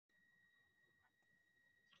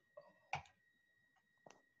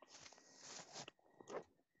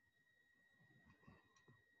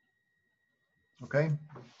Okay,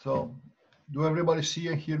 so do everybody see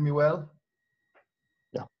and hear me well?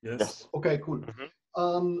 Yeah. Yes. Okay, cool.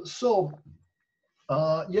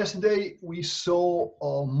 Yesterday we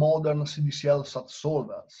saw modern CDCL SAT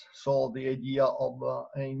solvers. So the idea of,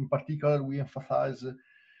 in particular, we emphasize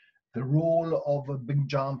the role of big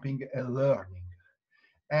jumping and learning.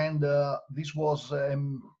 And this was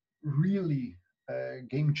really a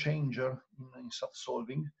game changer in SAT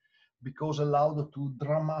solving, because allowed to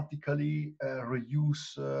dramatically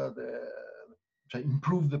reduce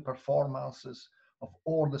improve the performances of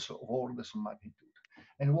orders of magnitude.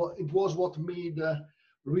 And it was what made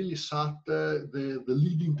really SAT the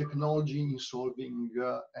leading technology in solving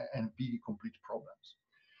NP complete problems.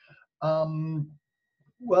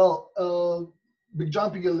 Big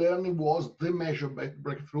jumping and learning was the major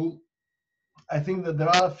breakthrough. I think that there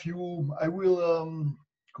are a few, I will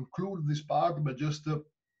conclude this part by just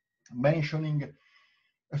mentioning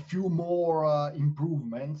a few more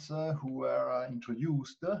improvements who were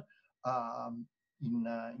introduced in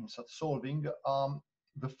SAT solving.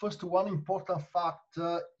 The first one important fact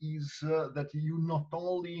is that you not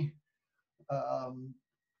only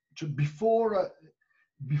before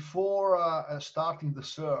starting the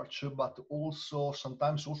search, but also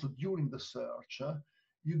sometimes also during the search,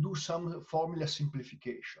 you do some formula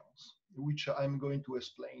simplifications, which I'm going to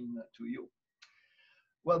explain to you.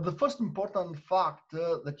 Well, the first important fact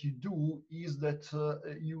that you do is that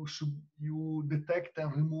you detect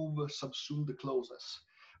and remove subsumed clauses.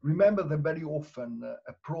 Remember that very often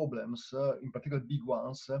problems, in particular big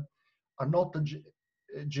ones, are not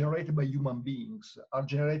generated by human beings, are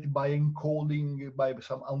generated by encoding by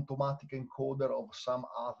some automatic encoder of some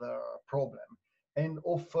other problem. And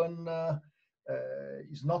often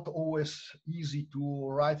it's not always easy to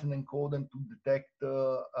write an encoder and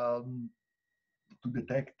to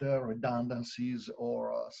detect redundancies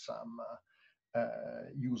or some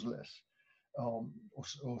useless or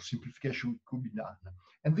simplification could be done.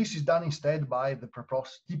 And this is done instead by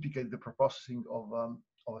typically the preprocessing of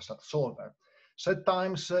a SAT solver.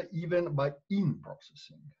 Sometimes even by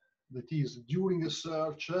in-processing. That is, during a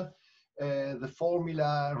search, the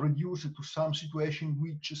formula reduces to some situation in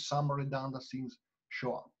which some redundancies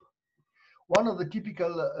show up. One of the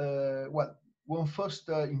typical, one first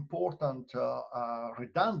important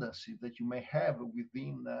redundancy that you may have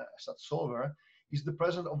within a SAT solver is the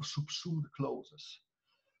presence of subsumed clauses.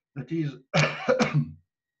 That is,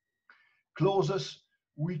 clauses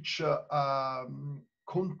which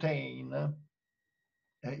contain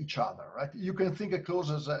each other, right? You can think of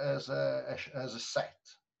clauses as a set,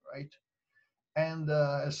 right? And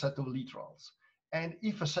a set of literals. And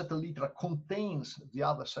if a set of literal contains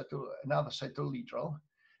another set of literal,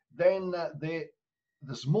 then the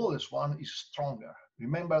smallest one is stronger.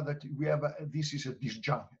 Remember that we have this is a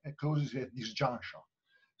disjunct, a clause is a disjunction.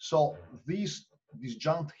 So this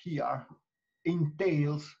disjunct here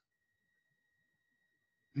entails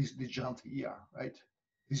this disjunct here, right?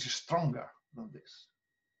 This is stronger than this.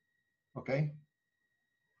 Okay?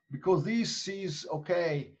 Because this is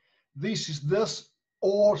okay, this is this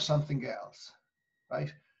or something else,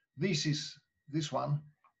 right? This one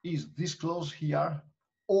is this clause here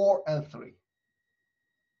or L3.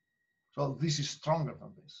 So this is stronger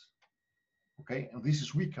than this, okay? And this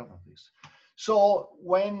is weaker than this. So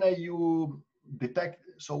when you detect,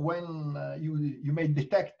 so when you may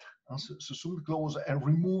detect a subsumed clause and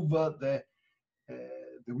remove the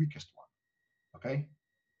weakest one, okay?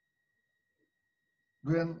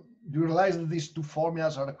 Then you realize that these two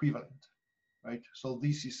formulas are equivalent, right? So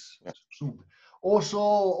this is subsumed.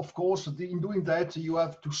 Also, of course, in doing that, you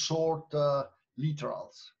have to sort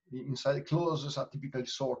literals. Inside clauses are typically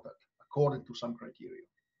sorted according to some criteria,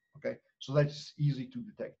 okay? So that's easy to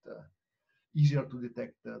detect, easier to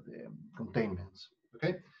detect the containments,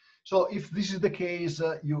 okay? So if this is the case,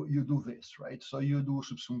 you do this, right? So you do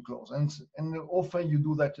subsumed clause, and often you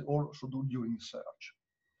do that also during search.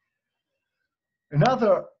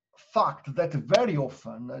 Another fact that very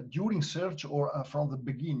often during search or from the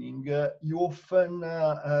beginning, you often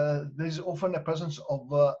there's often a presence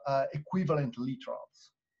of equivalent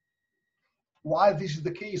literals. Why this is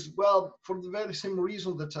the case? Well, for the very same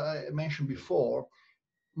reason that I mentioned before,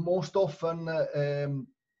 most often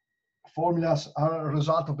formulas are a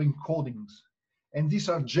result of encodings, and these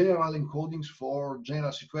are general encodings for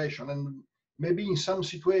general situation, and maybe in some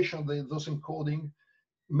situation those encoding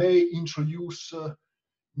may introduce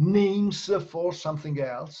names for something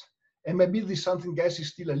else, and maybe this something else is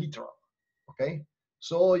still a literal, okay?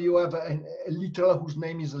 So you have a literal whose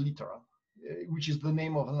name is a literal, which is the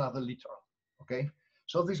name of another literal, okay?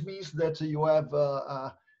 So this means that you have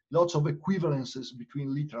lots of equivalences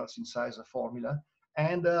between literals inside the formula.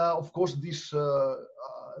 And of course, this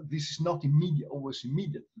is not always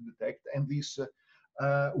immediate to detect, and this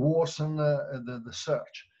worsen the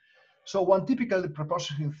search. So one typical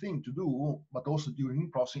propositional thing to do, but also during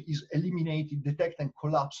processing, is eliminate, detect, and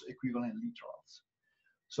collapse equivalent literals.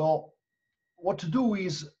 So what to do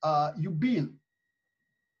is you build,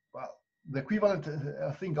 well, the equivalent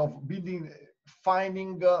thing of building,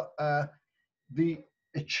 finding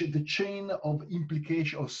the chain of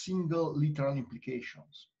implication of single literal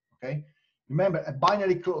implications. Okay, remember a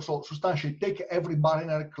binary clause. So substantially, take every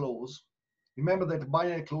binary clause. Remember that a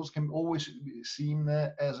binary clause can always be seen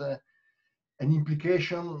as an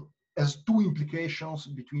implication, as two implications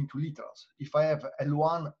between two literals. If I have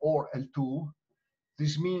L1 or L2,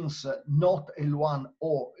 this means not L1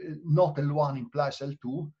 or not L1 implies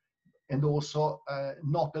L2, and also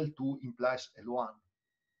not L2 implies L1.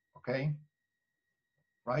 Okay,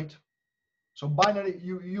 right? So binary,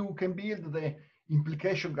 you can build the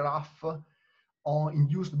implication graph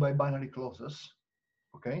induced by binary clauses.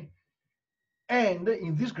 Okay, and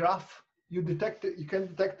in this graph you can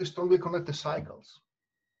detect the strongly connected cycles.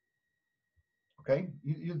 Okay,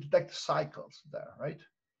 you detect cycles there, right?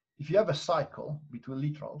 If you have a cycle between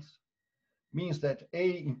literals, means that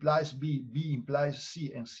A implies B, B implies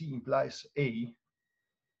C, and C implies A.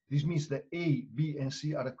 This means that A, B, and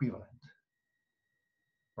C are equivalent.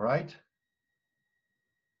 All right?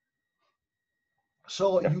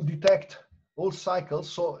 So you detect all cycles,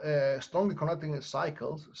 so strongly connected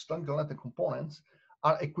cycles, strongly connected components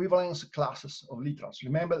are equivalence classes of literals.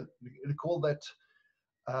 Recall that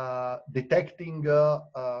detecting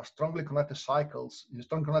strongly connected cycles,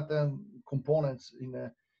 strongly connected components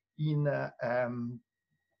in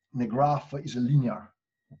a graph is a linear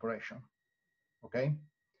operation. Okay,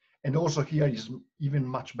 and also here is even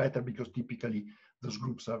much better because typically those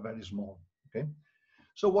groups are very small. Okay,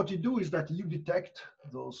 so what you do is that you detect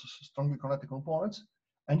those strongly connected components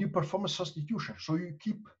and you perform a substitution. So you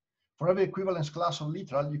keep, for every equivalence class of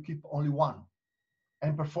literal, you keep only one,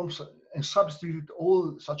 and substitute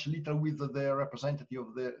all such literal with the representative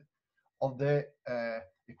of the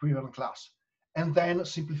equivalent class, and then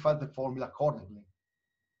simplify the formula accordingly.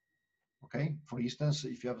 Okay, for instance,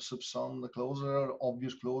 if you have a subsum clauses,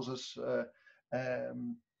 obvious clauses,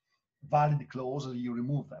 valid clauses, you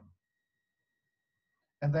remove them.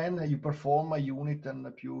 And then you perform a unit and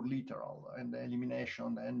a pure literal, and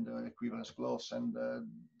elimination, and equivalence clause, and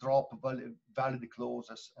drop valid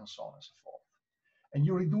clauses, and so on and so forth. And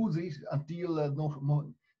you redo this until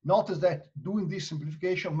notice that doing this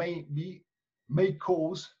simplification may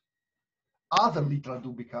cause other literal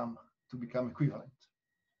to become equivalent.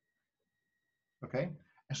 Okay,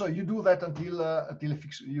 and so you do that until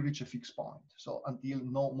you reach a fixed point. So until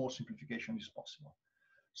no more simplification is possible.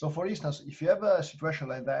 So for instance, if you have a situation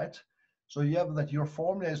like that, so you have that your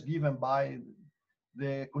formula is given by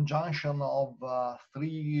the conjunction of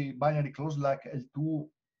three binary clauses like L2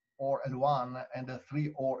 or L1 and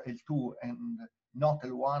L3 or L2 and not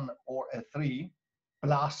L1 or L3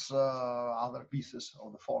 plus other pieces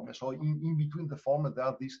of the formula. So in between the formula there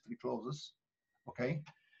are these three clauses. Okay.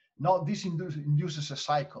 Now this induces a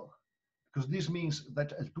cycle, because this means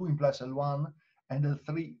that L2 implies L1 and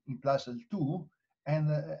L3 implies L2 and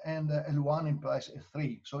L1 implies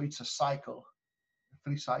L3. So it's a cycle, a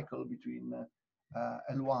free cycle between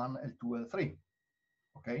L1, L2, L3.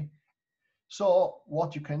 Okay. So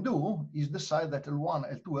what you can do is decide that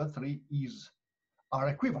L1, L2, L3 are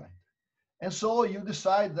equivalent. And so you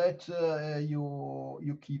decide that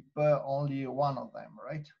you keep only one of them,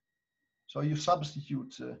 right? So you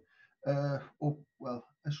substitute, I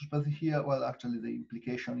suppose here, well, actually the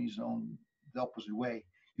implication is on the opposite way.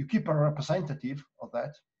 You keep a representative of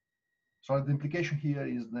that. So the implication here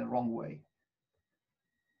is the wrong way.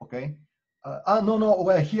 Okay. No,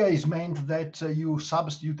 well, here is meant that you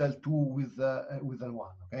substitute L2 with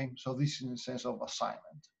L1. Okay. So this is in the sense of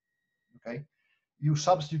assignment. Okay. You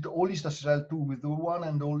substitute all instances of L2 with L1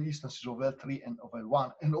 and all instances of L3 and of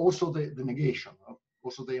L1, and also the negation,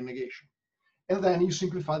 and then you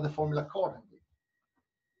simplify the formula accordingly.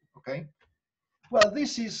 Okay. Well,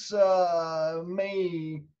 this is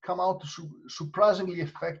may come out surprisingly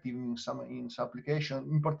effective in some application,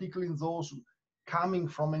 in particular in those coming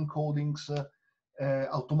from encodings,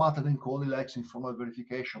 automated encoding like informal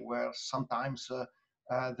verification, where sometimes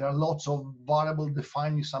there are lots of variables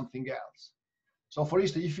defining something else. So for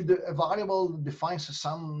instance, if a variable defines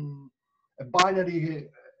a binary,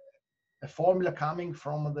 a formula coming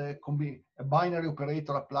from a binary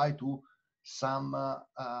operator applied to some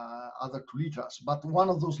other two literals, but one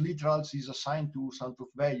of those literals is assigned to some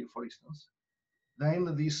truth value, for instance.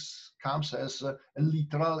 then this comes as a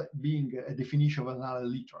literal, being a definition of another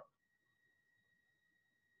literal.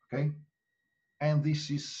 Okay, and this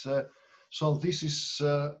is so this is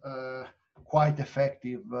quite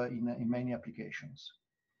effective in many applications.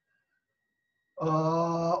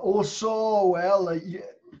 Also,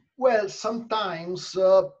 well, sometimes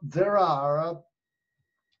there are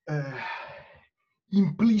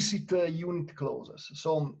implicit unit clauses.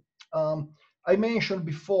 So I mentioned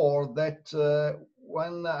before that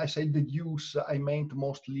when I say deduce, I meant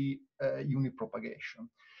mostly unit propagation.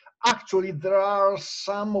 Actually, there are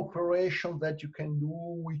some operations that you can do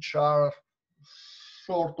which are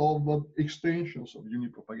sort of extensions of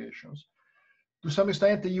unit propagations. To some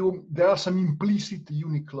extent, there are some implicit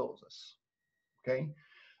unit clauses. Okay,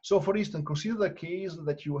 so for instance, consider the case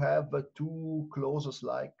that you have two clauses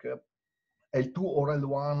like L2 or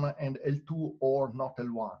L1 and L2 or not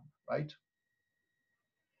L1, right?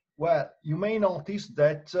 Well, you may notice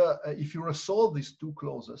that if you resolve these two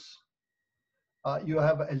clauses, you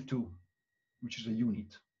have L2, which is a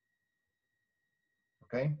unit.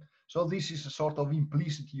 Okay, so this is a sort of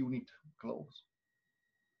implicit unit clause.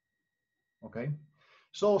 Okay,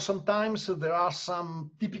 so sometimes there are some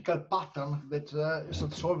typical patterns that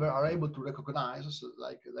SAT solver are able to recognize, so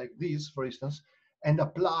like this, for instance, and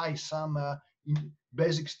apply some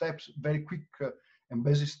basic steps, very quick and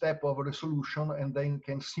basic step of resolution, and then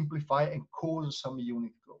can simplify and cause some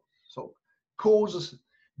unit clause. So causes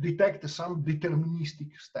detect some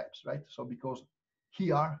deterministic steps, right? So because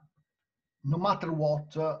here, no matter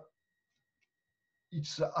what,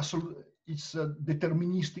 it's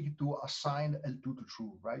deterministic to assign L2 to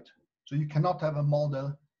true, right? So you cannot have a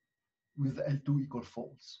model with L2 equal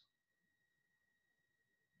false.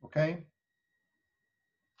 Okay?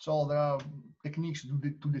 So there are techniques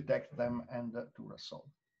to detect them and to resolve.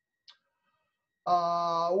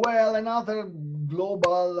 Well, another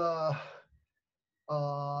global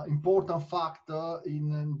important factor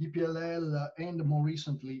in DPLL and more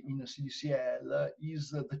recently in CDCL is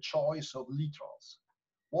the choice of literals.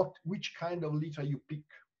 Which kind of literal you pick?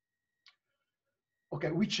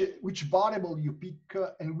 Okay, which variable you pick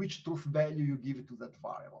and which truth value you give to that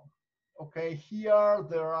variable. Okay, here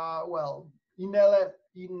there are, well, in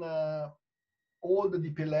all the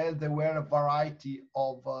DPLL there were a variety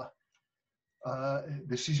of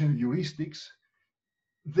decision heuristics.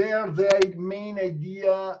 There, the main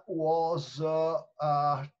idea was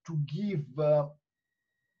to give a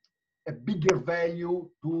bigger value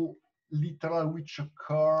to literal which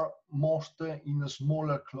occur most in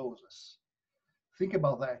smaller clauses. Think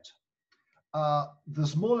about that. The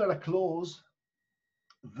smaller a clause,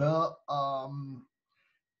 the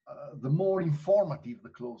more informative the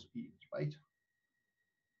clause is, right?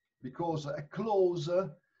 Because a clause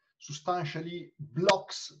substantially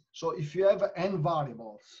blocks. So if you have n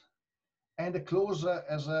variables and a clause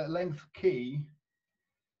as a length k,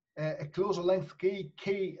 a clause length k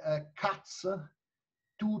cuts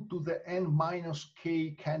 2 to the n minus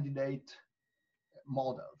k candidate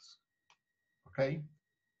models. Okay,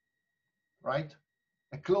 right?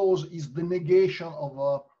 A clause is the negation of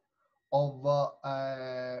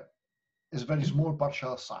a very small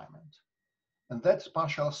partial assignment, and that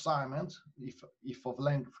partial assignment, if of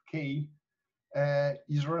length k,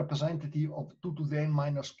 is representative of 2 to the n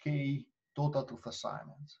minus k total truth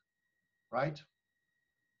assignments, right?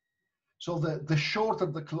 So the shorter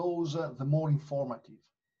the clause, the more informative.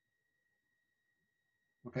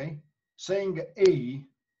 Okay, saying A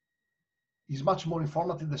is much more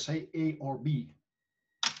informative than say A or B.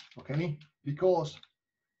 Okay, because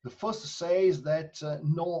the first says that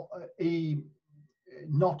not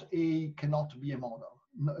A cannot be a model.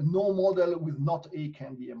 No model with not A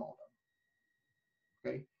can be a model.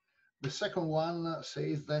 Okay, the second one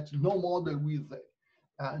says that no model with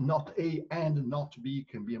not A and not B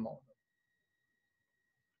can be a model.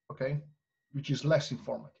 Okay, which is less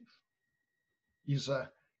informative, is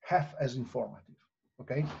half as informative.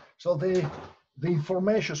 Okay, so the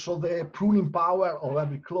information, so the pruning power of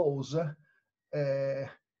every clause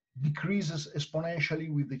decreases exponentially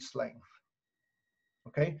with its length.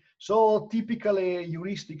 Okay, so typically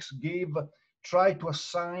heuristics try to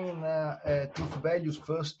assign truth values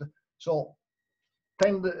first, so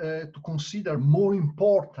tend to consider more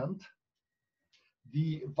important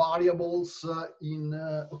the variables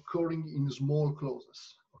occurring in small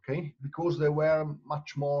clauses. Okay, because they were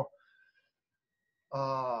much more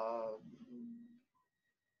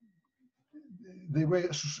they were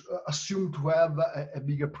assumed to have a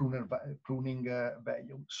bigger pruning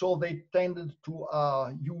value. So they tended to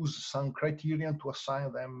use some criterion to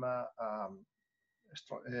assign them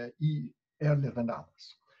earlier than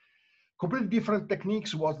others. Completely different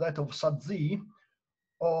techniques was that of SAT-Z,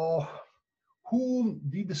 who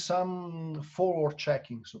did some forward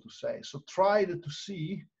checking, so to say. So tried to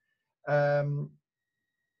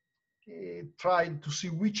see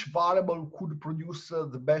which variable could produce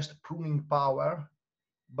the best pruning power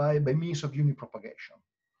by means of unipropagation.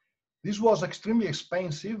 This was extremely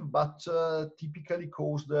expensive, but typically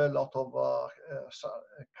caused a lot of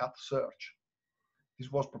cut search.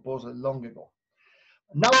 This was proposed long ago.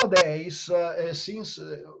 Nowadays,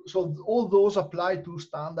 so all those apply to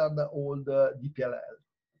standard old DPLL.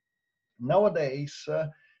 Nowadays,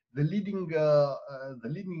 the leading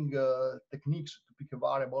techniques to pick a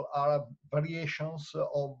variable are variations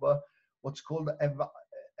of what's called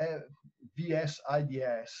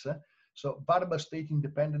VSIDS, so variable state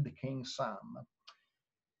independent decaying sum.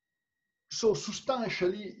 So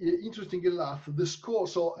substantially, interesting enough, the score,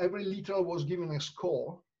 so every literal was given a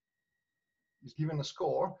score,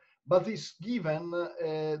 but this given,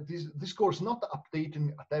 this score is not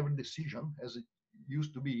updated at every decision as it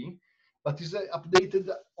used to be, but is updated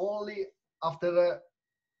only after,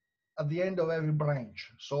 at the end of every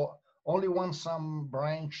branch. So only when some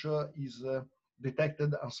branch is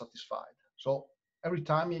detected unsatisfied. So every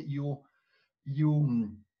time you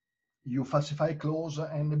falsify a clause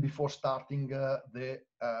and before starting the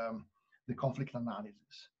conflict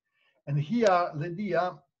analysis. And here the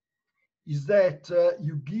idea is that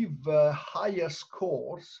you give higher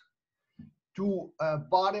scores to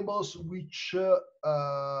variables which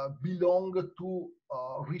belong to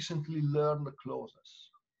recently learned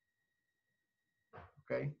clauses.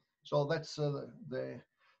 Okay, so that's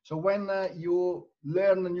so when you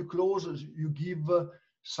learn new clauses, you give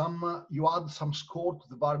you add some score to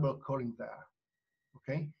the variable occurring there.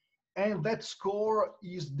 Okay, and that score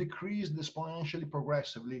is decreased exponentially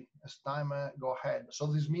progressively as time go ahead. So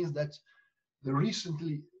this means that the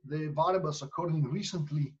variables occurring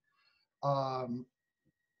recently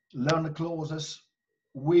learned clauses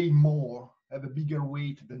weigh more, have a bigger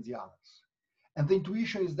weight than the others. And the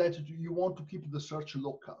intuition is that you want to keep the search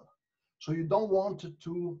local. So you don't want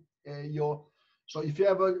to, so if you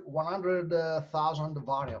have 100,000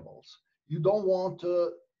 variables, you don't want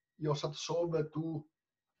your SAT solver to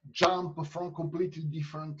jump from completely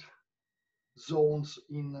different zones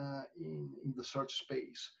in the search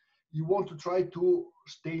space. You want to try to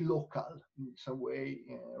stay local in some way,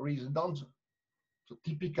 reason. So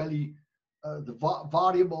typically, the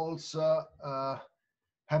variables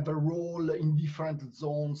have a role in different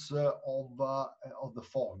zones of the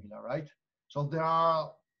formula, right? So there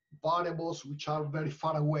are variables which are very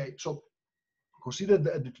far away. So consider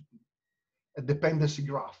a dependency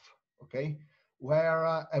graph, okay,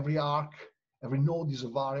 where every node is a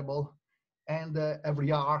variable, and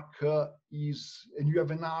every arc is, and you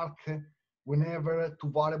have an arc whenever two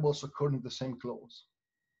variables occur in the same clause.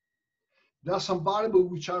 There are some variables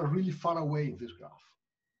which are really far away in this graph,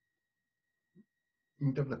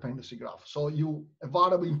 interdependency graph. So a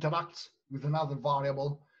variable interacts with another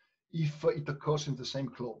variable if it occurs in the same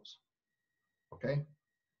clause, okay?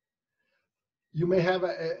 You may have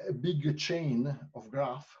a big chain of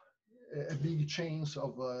graph, a big chains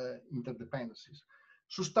of interdependencies.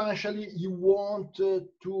 Substantially, you want to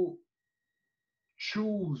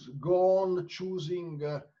go on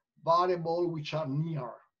choosing variable which are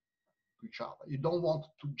near to each other. You don't want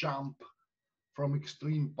to jump from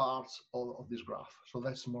extreme parts of this graph. So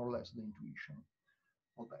that's more or less the intuition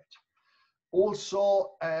of that.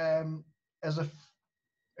 Also, as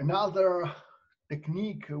another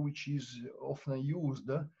technique which is often used,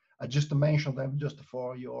 I just mentioned them just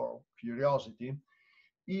for your curiosity,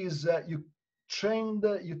 is you tend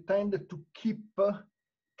to keep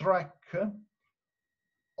track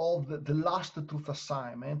of the last truth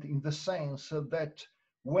assignment, in the sense that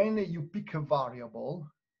when you pick a variable,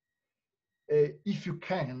 if you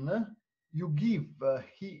can, you give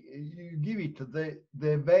it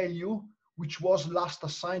the value which was last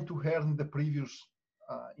assigned to her in the previous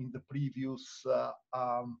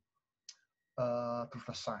truth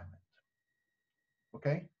assignment.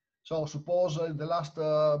 Okay, so suppose the last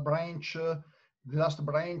branch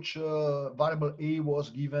variable A was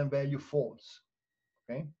given value false.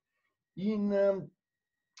 Okay, in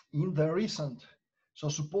the recent. So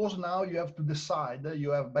suppose now you have to decide,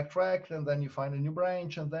 you have backtracked and then you find a new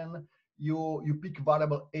branch, and then you pick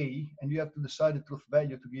variable A and you have to decide the truth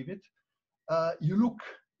value to give it. You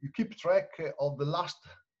keep track of the last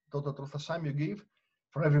total truth assignment you give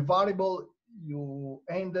for every variable,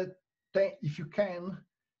 if you can,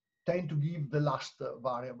 tend to give the last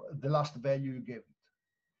variable, the last value you gave it.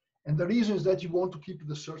 And the reason is that you want to keep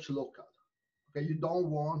the search local. Okay, you don't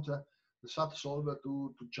want the SAT solver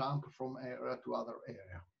to jump from area to other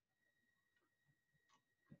area.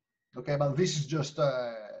 Okay, but this is just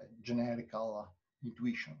generical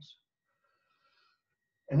intuitions.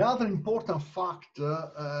 Another important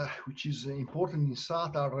factor, which is important in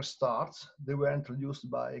SAT, are restarts. They were introduced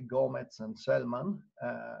by Gomez and Selman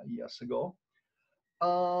years ago.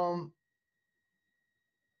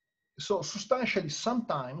 So substantially,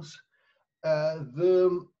 sometimes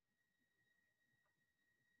the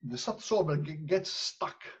SAT solver gets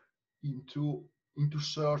stuck into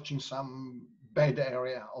search in some bad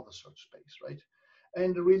area of the search space, right?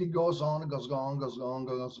 And it really goes on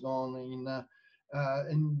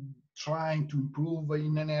in trying to improve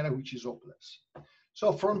in an area which is hopeless.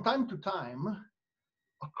 So from time to time,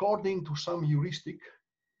 according to some heuristic,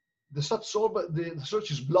 the SAT solver, the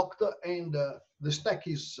search is blocked and the stack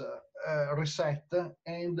is reset,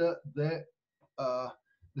 and the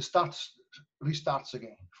restarts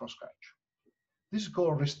again from scratch. This is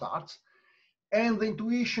called restarts, and the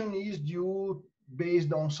intuition is due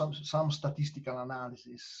based on some statistical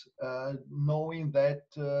analysis, knowing that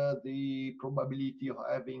the probability of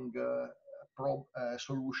having a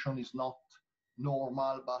solution is not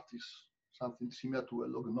normal, but is something similar to a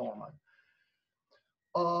log normal.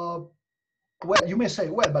 Well, you may say,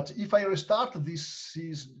 well, but if I restart, this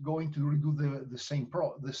is going to redo the same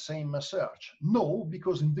search. No,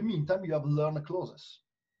 because in the meantime you have learned clauses.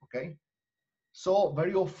 Okay, so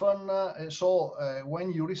very often,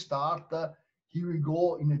 when you restart, he will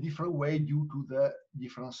go in a different way due to the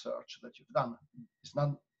different search that you've done. It's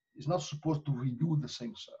not supposed to redo the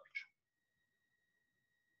same search.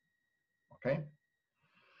 Okay.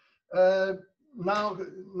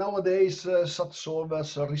 Nowadays, SAT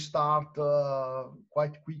solvers restart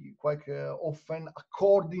quite often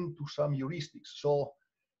according to some heuristics. So,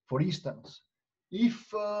 for instance,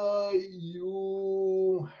 if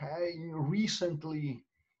recently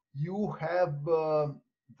you have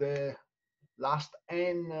the last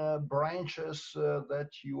n branches that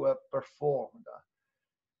you have performed,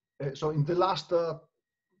 so in the last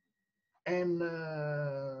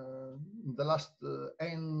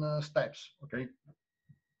n steps, okay,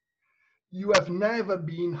 you have never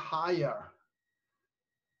been higher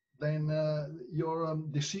than your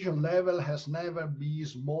decision level has never been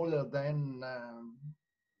smaller than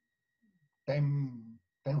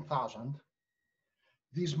 10,000.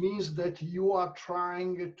 This means that you are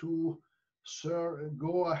trying to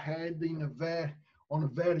go ahead on a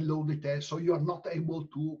very low detail, so you are not able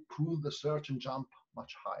to prune the search and jump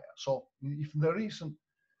much higher. So if there is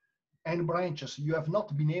n branches, you have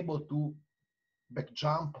not been able to back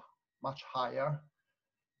jump much higher.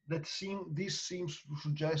 This seems to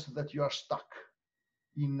suggest that you are stuck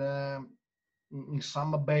in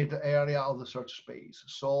some bad area of the search space.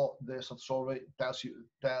 So the SAT solver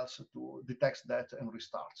detects that and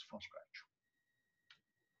restarts from scratch.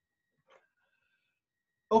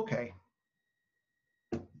 Okay.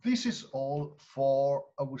 This is all for,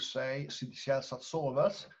 I would say, CDCL SAT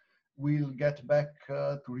solvers. We'll get back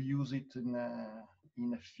to reuse it in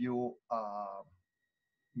a few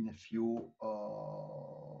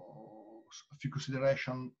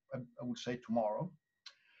consideration, I would say, tomorrow.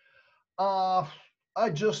 I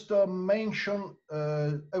just mentioned,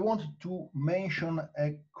 I wanted to mention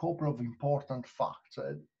a couple of important facts.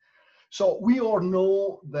 So we all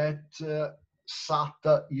know that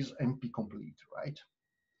SAT is NP complete, right?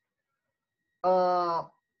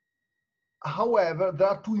 However, there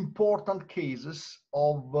are two important cases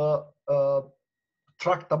of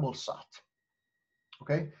tractable SAT.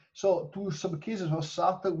 Okay, so two subcases of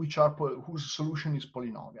SAT whose solution is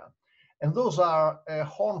polynomial, and those are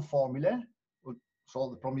Horn formulae. So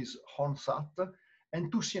the problem is Horn SAT,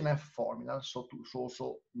 and two CNF formulas, so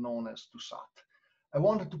also known as 2SAT. I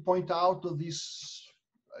wanted to point out this.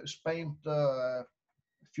 I spent a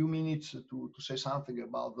few minutes to say something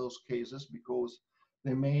about those cases because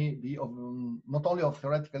they may be of not only of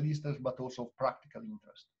theoretical interest but also of practical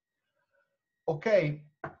interest. Okay,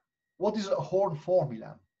 what is a Horn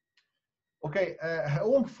formula? Okay, a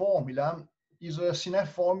Horn formula is a CNF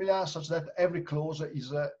formula such that every clause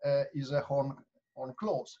is a Horn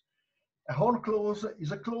clause. A Horn clause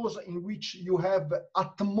is a clause in which you have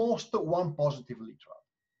at most one positive literal.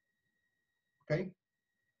 Okay,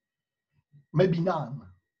 maybe none.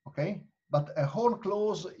 Okay, but a Horn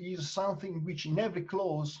clause is something which in every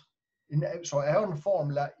clause, so a Horn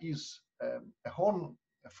formula is a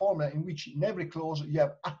formula in which in every clause you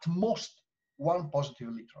have at most one positive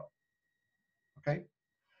literal. Okay,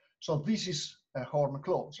 so this is a Horn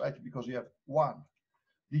clause, right? Because you have one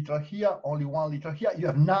literal here, only one literal here, you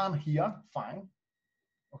have none here, fine.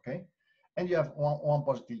 Okay, and you have one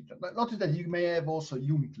positive literal. Notice that you may have also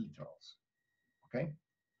unit literals, okay?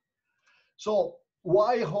 So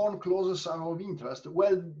why horn clauses are of interest?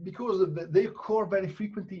 Well, because they occur very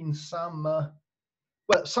frequently in some,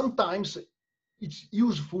 well, sometimes it's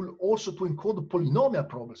useful also to encode polynomial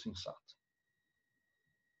problems in SAT,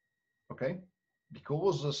 okay?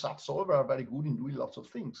 Because SAT solvers are very good in doing lots of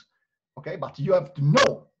things, okay? But you have to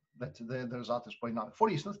know that the result is polynomial. For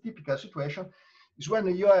instance, typical situation is when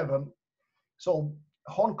you have, so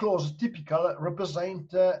horn clauses typical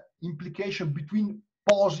represent implication between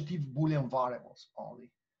positive Boolean variables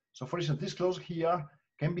only. So for instance, this clause here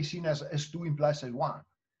can be seen as S2 implies S1.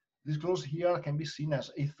 This clause here can be seen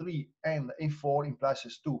as A3 and A4 implies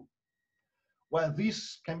S2. Well,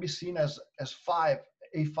 this can be seen as A5,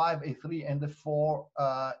 A3 and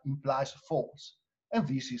A4 implies false. And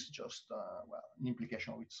this is just, well, an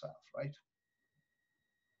implication of itself, right?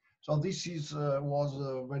 So this is was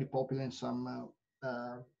very popular in some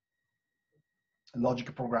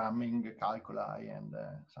logic programming, calculi, and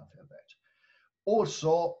something like that.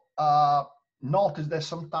 Also, notice that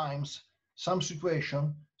sometimes some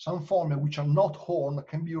situation, some formula which are not horn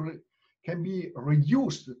can be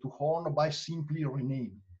reduced to horn by simply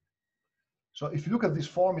renaming. So if you look at this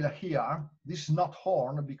formula here, this is not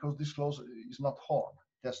horn because this clause is not horn.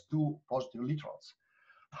 It has two positive literals.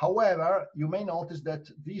 However, you may notice that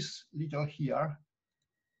this literal here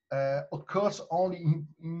occurs only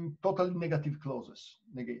in totally negative clauses,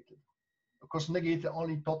 negated. Occurs negated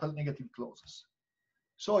only in total negative clauses.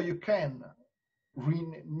 So you can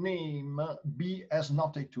rename B as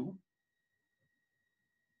not A2,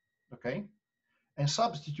 okay? And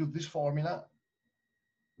substitute this formula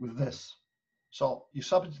with this. So you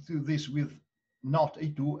substitute this with not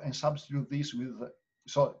A2 and substitute this with,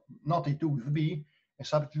 so not A2 with B and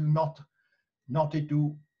substitute not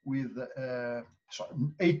A2 with, sorry,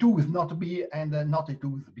 A2 with not B and not A2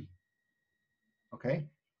 with B. Okay,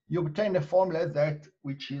 you obtain a formula that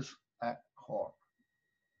which is a horn.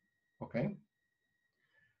 Okay,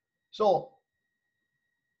 so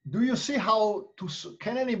do you see how to,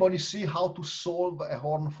 can anybody see how to solve a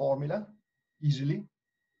horn formula easily?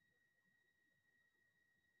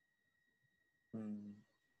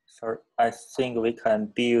 So I think we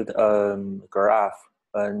can build a graph,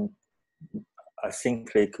 a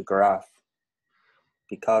cyclic graph,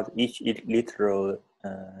 because each literal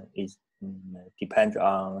is depends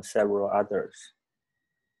on several others.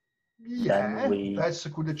 Yeah, that's a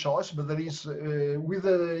good choice, but there is with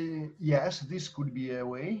a yes, this could be a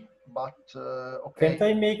way, but okay. Can't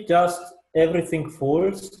I make just everything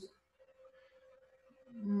false?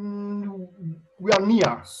 We are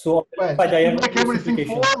near. So well,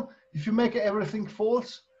 if you make everything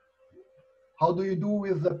false, how do you do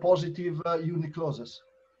with the positive unit clauses?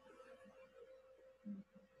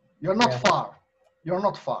 You're not far. You're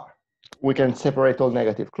not far. We can separate all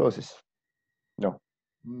negative clauses. No.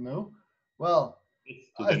 No. Well,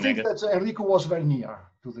 I think that Enrico was very near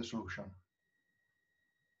to the solution.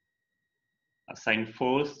 Assign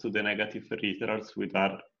false to the negative literals with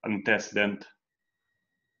our antecedent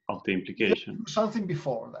of the implication. Do something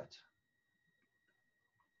before that.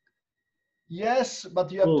 Yes,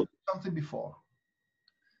 but you have to do something before.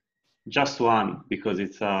 Just one, because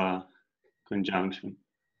it's a conjunction.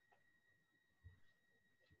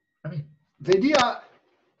 I mean, the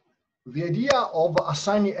idea of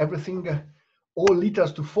assigning everything, all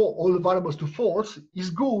literals to false, all variables to false, is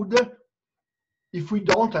good if we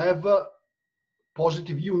don't have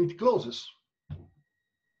positive unit clauses.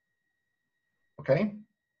 Okay.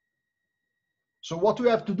 So what do we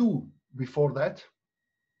have to do before that?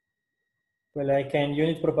 Well, I can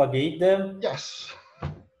unit propagate them. Yes.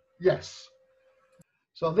 Yes.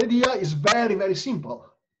 So the idea is very, very simple.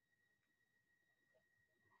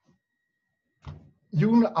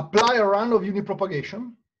 You apply a run of unit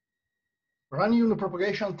propagation. Run unit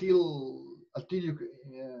propagation until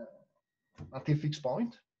fixed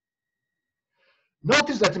point.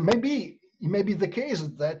 Notice that it may be the case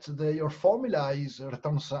that your formula is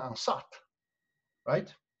returns unsat,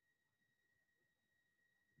 right?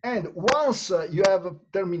 And once you have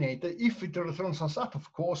terminated, if it returns unsat,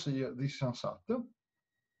 of course, this is unsat.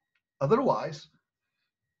 Otherwise,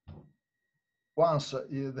 once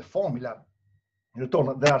the formula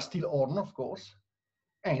return, they are still on, of course,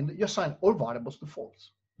 and you assign all variables to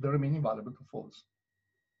false, the remaining variable to false.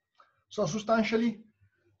 So substantially,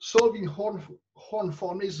 solving horn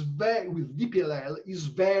formula is with DPLL is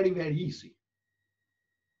very, very easy.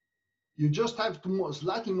 You just have to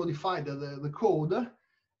slightly modify the code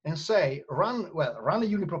and say run a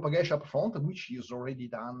unit propagation up front, which is already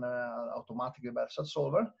done automatically by SAT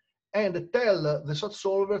solver, and tell the SAT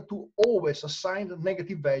solver to always assign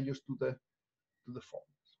negative values to the formulas.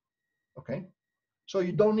 Okay, so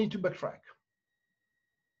you don't need to backtrack,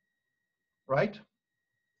 right?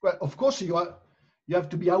 Well, of course you have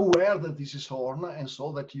to be aware that this is horn, and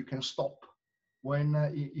so that you can stop when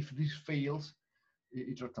if this fails,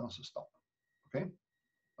 it returns a stop. Okay,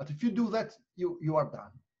 but if you do that, you are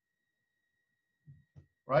done,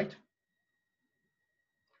 right?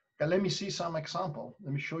 Okay, let me see some example.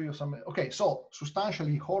 Let me show you some. Okay, so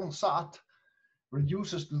substantially, horn SAT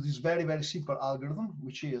reduces to this very, very simple algorithm,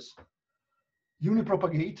 which is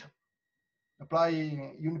unipropagate, apply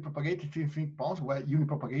unipropagate to infinite points, where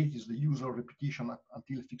unipropagate is the usual repetition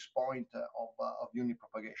until a fixed point of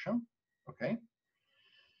unipropagation. Okay.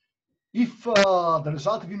 If the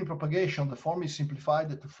result of unipropagation, the form is simplified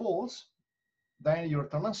to false, then you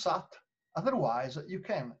return a SAT. Otherwise, you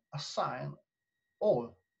can assign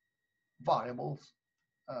all variables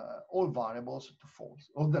to false,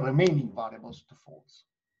 or the remaining variables to false,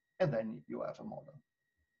 and then you have a model.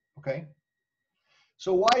 Okay.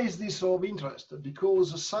 So why is this of interest?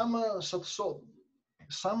 Because some SAT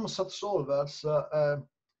solvers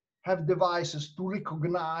have devices to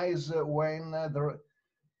recognize when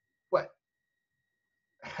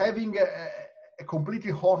having a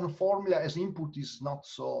completely horn formula as input is not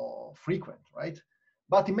so frequent, right?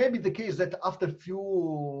 But it may be the case that after a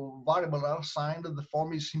few variables are assigned, the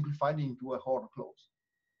form is simplified into a horn clause,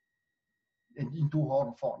 into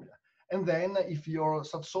horn formula. And then if your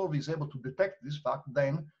SAT solver is able to detect this fact,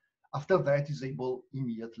 then after that is able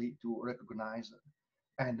immediately to recognize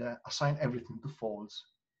and assign everything to false.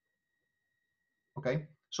 Okay,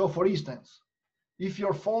 so for instance, if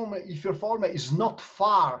your formula is not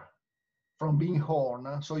far from being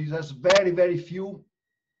horn, so it has very, very few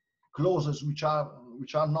clauses which are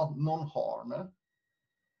not non-horn,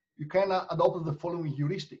 you can adopt the following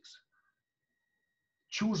heuristics.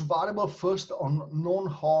 Choose variable first on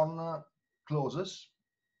non-horn clauses,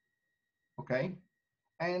 okay,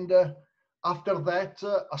 and after that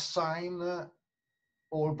assign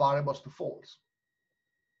all variables to false.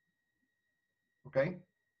 Okay,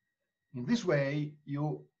 in this way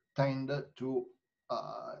you tend to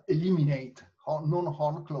eliminate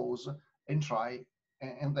non-horn clause and try,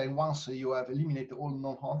 and then once you have eliminated all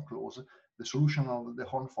non-horn clause, the solution of the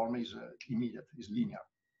horn form is immediate, is linear.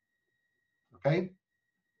 Okay,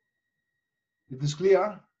 is this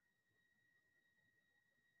clear?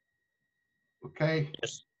 Okay.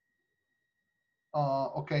 Yes.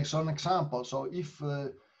 Okay, so an example. So if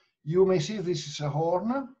you may see this is a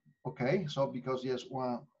horn, okay, so because yes,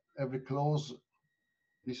 every clause,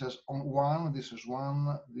 this is on one, this is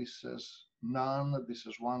one, this is none, this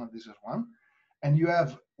is one, and this is one, and you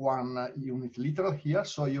have one unit literal here,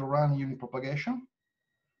 so you run unit propagation.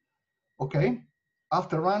 Okay,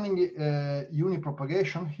 after running unit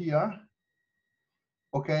propagation here,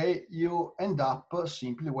 okay, you end up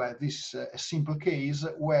simply where this a simple case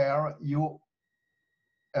where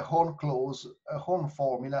a horn clause, a horn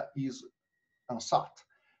formula is unsat.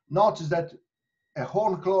 Notice that a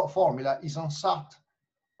horn formula is unsat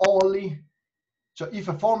only, so if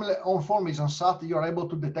a horn formula is unsat, you are able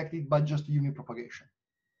to detect it by just unit propagation.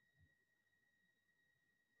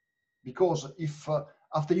 Because if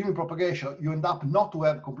after unit propagation you end up not to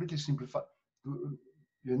have completely simplified,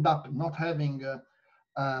 you end up not having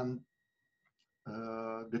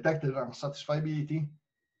detected unsatisfiability,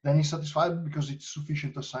 then it's satisfied because it's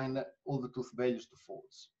sufficient to assign all the truth values to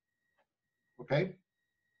false. Okay,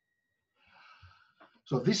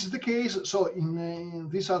 so this is the case. So in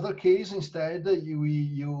this other case, instead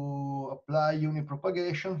you apply unit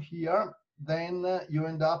propagation here, then you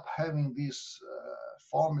end up having this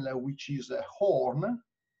formula which is a horn,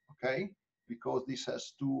 okay, because this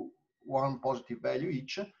has one positive value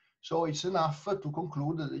each. So it's enough to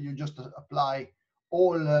conclude that you just apply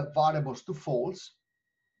all variables to false.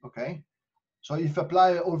 Okay, so if you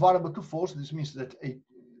apply all variables to false, this means that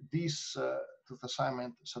this truth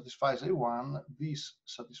assignment satisfies A1, this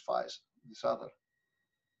satisfies this other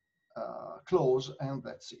clause, and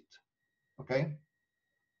that's it. Okay,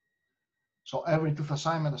 so every truth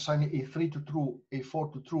assignment assigning A3 to true,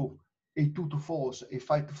 A4 to true, A2 to false,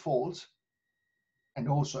 A5 to false, and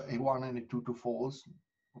also A1 and A2 to false,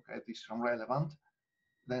 okay, this is irrelevant,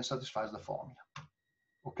 then satisfies the formula.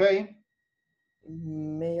 Okay?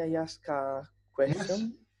 May I ask a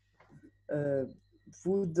question? Yes.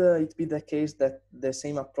 Would it be the case that the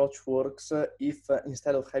same approach works if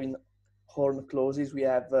instead of having horn clauses, we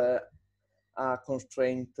have a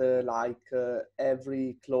constraint like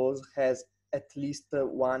every clause has at least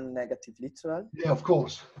one negative literal? Yeah, of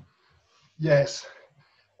course. Yes.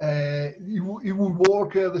 it will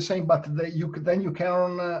work the same, but then you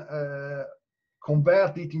can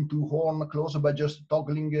convert it into Horn clause by just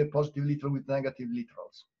toggling positive literal with negative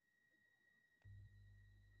literals.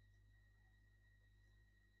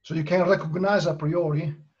 So you can recognize a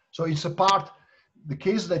priori. So it's a part, the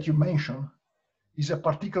case that you mentioned is a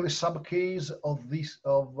particular subcase of this,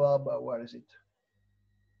 where is it?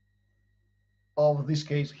 Of this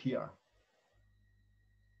case here.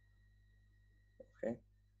 Okay.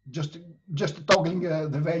 Just toggling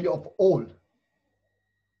the value of all.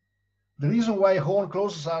 The reason why Horn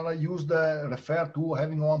clauses are used, refer to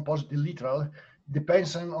having one positive literal,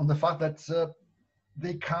 depends on the fact that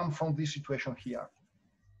they come from this situation here,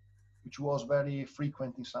 which was very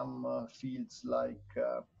frequent in some fields like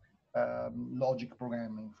logic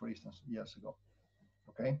programming, for instance, years ago.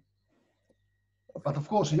 Okay? But of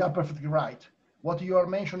course, you are perfectly right. What you are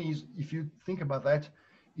mentioning is, if you think about that,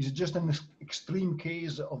 is just an extreme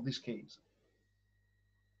case of this case.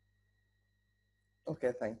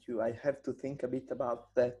 Okay, thank you. I have to think a bit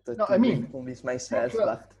about that No, to I mean, convince myself, think,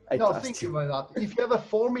 but I no, trust think you. about that. If you have a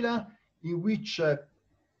formula in which you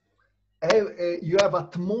have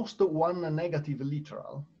at most one negative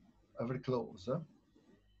literal every clause,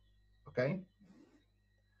 okay?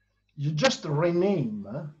 You just rename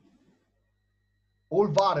all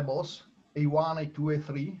variables A1, A2,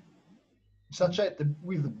 A3, such that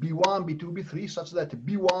with B1, B2, B3, such that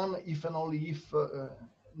B1 if and only if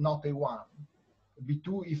not A1,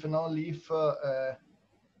 B2 if and only if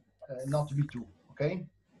not B2, okay?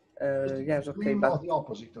 Yes, okay, but not the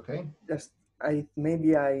opposite, okay? just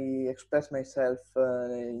maybe I expressed myself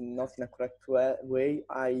not in a correct way.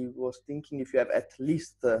 I was thinking if you have at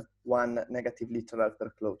least one negative literal per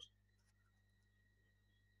clause.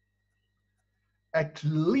 At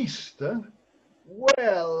least,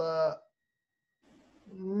 well,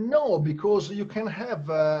 no, because you can have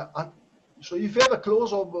so if you have a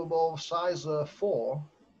clause of size 4,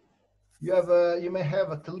 you have you may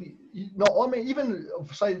have at least, no, I mean even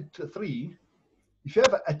of size 3, if you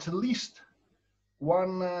have at least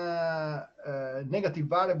one negative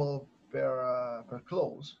variable per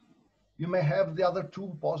clause, you may have the other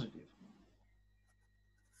two positive.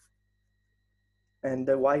 And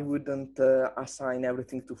why wouldn't assign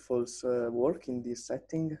everything to false work in this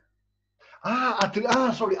setting?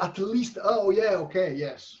 Sorry, at least, oh yeah, okay,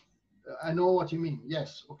 yes. I know what you mean,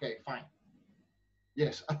 yes, okay, fine.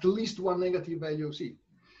 Yes, at least one negative value, see.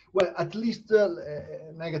 Well, at least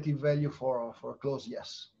negative value for a clause,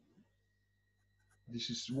 yes. This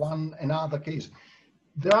is another case.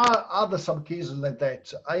 There are other subcases like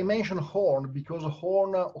that. I mentioned Horn because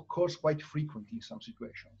Horn occurs quite frequently in some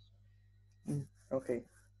situations. Okay.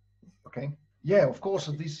 Okay. Yeah, of course,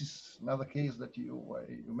 this is another case that you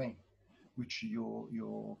made, which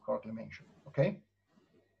you correctly mentioned. Okay.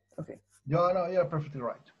 Okay. Yeah, no, you're perfectly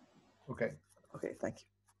right. Okay. Okay, thank you.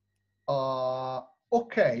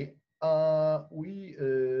 Okay.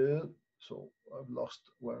 So I've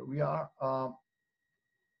lost where we are.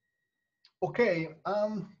 Okay.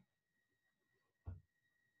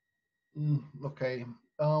 Okay.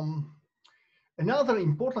 Another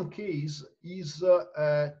important case is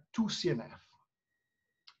 2CNF.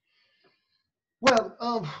 Well,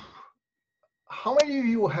 how many of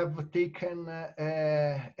you have taken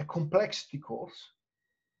a complexity course?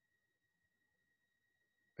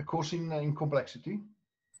 A course in complexity?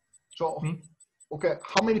 So, okay,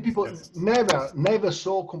 how many people never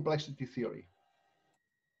saw complexity theory?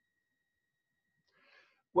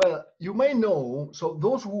 Well, you may know, so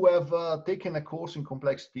those who have taken a course in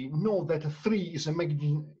complexity know that 3 is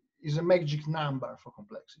a magic number for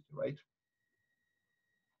complexity, right?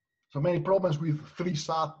 So many problems with 3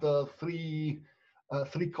 SAT, 3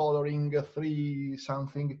 coloring, 3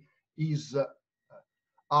 something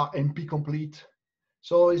are NP complete.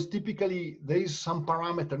 So it's typically, there is some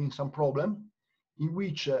parameter in some problem in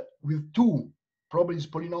which with 2 probably is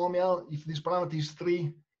polynomial. If this parameter is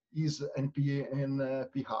 3, is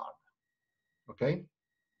NP hard. Okay?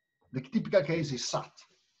 The typical case is SAT.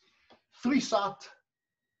 3 SAT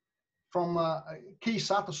from K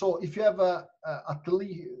SAT. So if you have at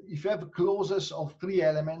least, if you have clauses of 3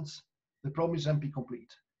 elements, the problem is NP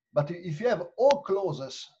complete. But if you have all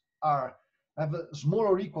clauses have smaller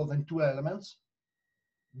or equal than 2 elements,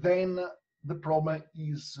 then the problem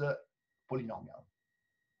is polynomial.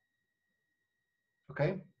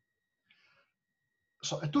 Okay.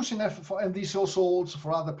 So a 2CNF, and this also holds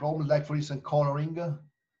for other problems, like for instance coloring.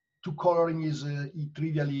 2 coloring is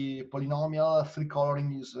trivially polynomial. 3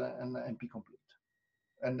 coloring is an NP complete,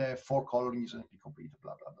 and 4 coloring is an NP complete.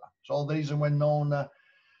 Blah blah blah. So there is a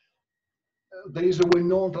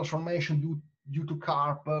well-known transformation due to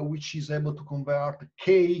CARP, which is able to convert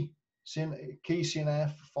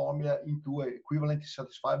KCNF formula into an equivalent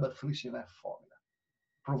satisfiable 3CNF formula,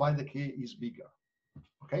 provided the K is bigger.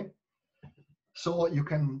 Okay, so you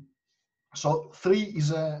can. So 3 is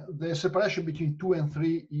the separation between 2 and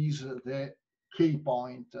 3 is the K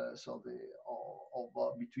point. So the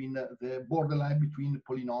between the borderline between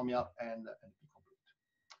polynomial and complete.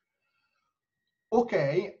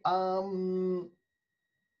 Okay.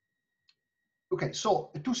 Okay,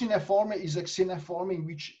 so a 2CNF form is a CNF form in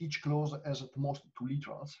which each clause has at most 2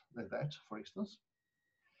 literals, like that, for instance.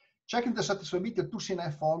 Checking the satisfiability of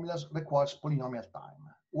 2CNF formulas requires polynomial time.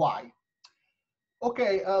 Why?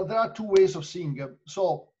 Okay, there are 2 ways of seeing it.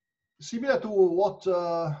 So, similar to what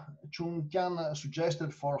Chun-Tian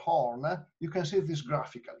suggested for Horn, you can see this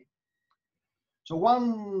graphically. So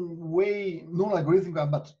one way, non-algorithmic,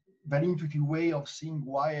 but very intuitive way of seeing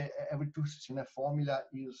why every 2CNF formula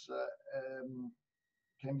is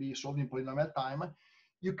can be solved in polynomial time,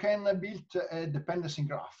 you can build a dependency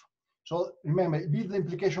graph. So remember, build the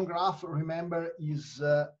implication graph, remember, is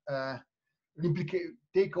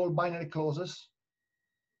take all binary clauses,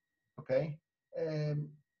 okay? A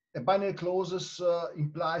binary clauses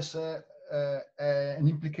implies an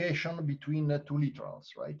implication between 2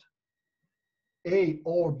 literals, right? A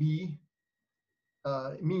or B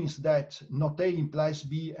means that not A implies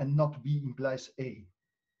B and not B implies A,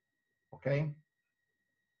 okay?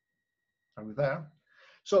 Are we there?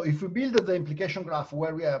 So if we build the implication graph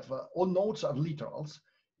where we have all nodes are literals,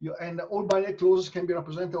 and all binary clauses can be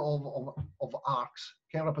represented of arcs,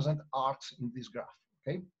 can represent arcs in this graph,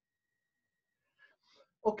 okay?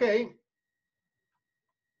 Okay,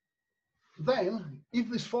 then if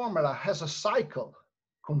this formula has a cycle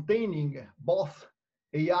containing both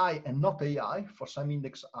AI and not AI for some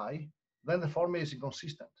index I, then the formula is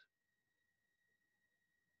inconsistent.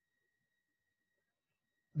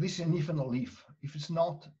 This is an if and a if. If it's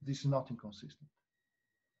not, this is not inconsistent.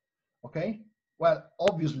 Okay? Well,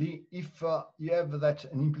 obviously, if you have that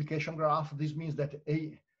an implication graph, this means that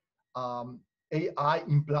AI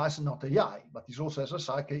implies not AI, but it also has a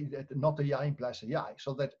cycle that not AI implies AI,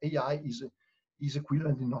 so that AI is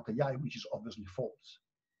equivalent in not AI, which is obviously false.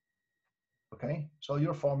 Okay? So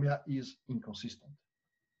your formula is inconsistent.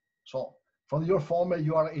 So from your formula,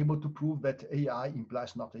 you are able to prove that AI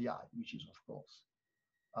implies not AI, which is, of course,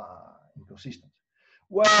 inconsistent.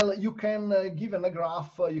 Well, you can, given a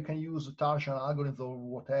graph, you can use a Tarsian algorithm or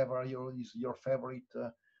whatever is your favorite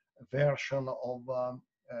version of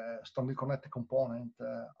strongly connected component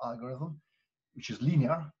algorithm, which is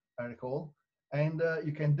linear, I recall, and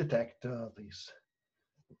you can detect this.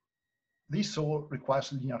 This all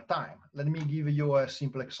requires linear time. Let me give you a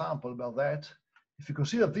simple example about that. If you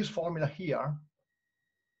consider this formula here,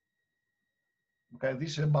 okay,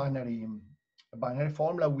 this is a binary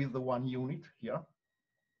formula with the 1 unit here.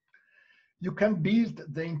 You can build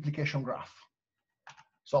the implication graph.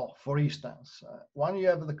 So, for instance, when you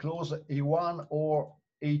have the clause A1 or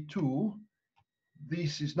A2,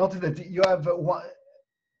 this is not that you have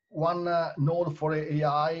one node for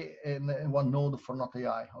AI and 1 node for not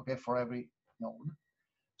AI, okay, for every node.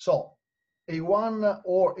 So, A1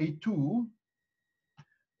 or A2,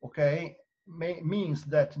 okay, means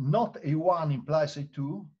that not A1 implies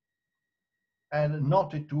A2, and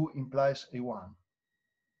not A2 implies A1.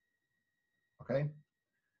 Okay?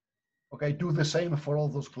 Okay, do the same for all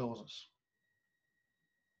those clauses.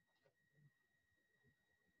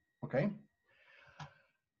 Okay?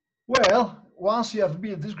 Well, once you have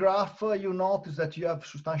built this graph, you notice that you have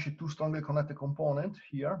substantially 2 strongly connected components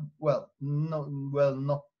here. Well, not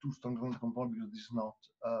 2 strongly connected components because this is not.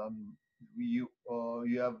 You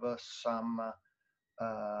have some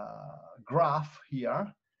graph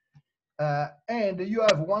here, and you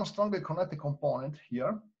have 1 strongly connected component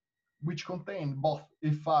here, which contain both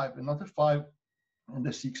A5 and not A5, and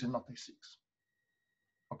A6 and not A6.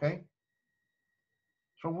 Okay?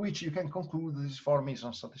 From which you can conclude that this form is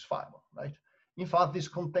unsatisfiable, right? In fact, this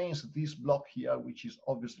contains this block here, which is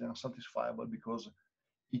obviously unsatisfiable because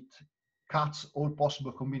it cuts all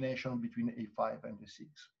possible combination between A5 and A6.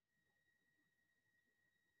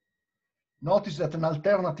 Notice that an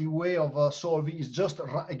alternative way of solving is just,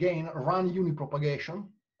 again, run unipropagation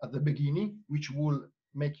at the beginning, which will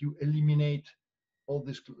make you eliminate all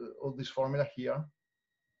this formula here,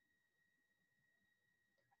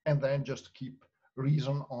 and then just keep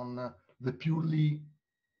reason on the purely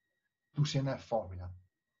 2CNF formula.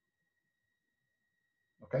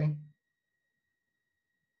 Okay?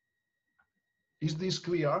 Is this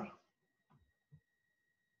clear?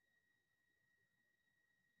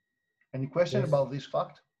 Any question Yes. about this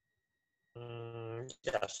fact?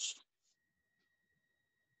 Yes.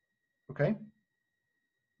 Okay,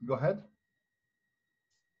 go ahead.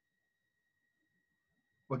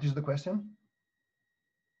 What is the question?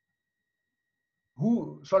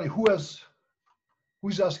 Who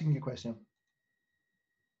is asking a question?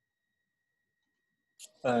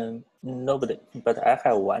 Nobody, but I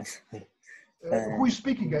have one. Who is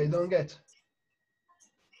speaking? I don't get.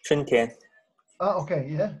 Chuntian. Ah, okay,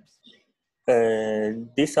 yeah.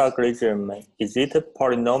 This algorithm, is it a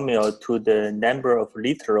polynomial to the number of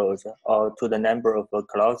literals or to the number of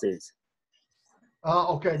clauses?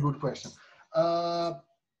 Okay, good question.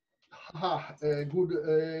 Good.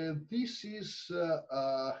 This is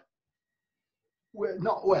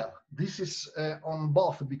this is on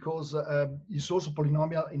both, because it's also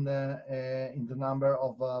polynomial in the number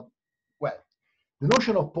of the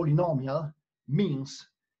notion of polynomial means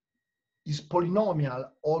is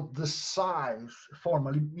polynomial of the size,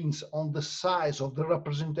 formally means on the size of the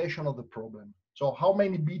representation of the problem. So how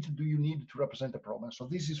many bits do you need to represent a problem? So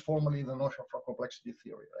this is formally the notion for complexity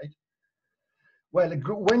theory, right? Well,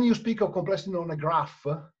 when you speak of complexity on a graph,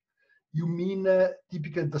 you mean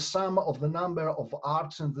typically the sum of the number of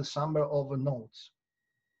arcs and the sum of nodes.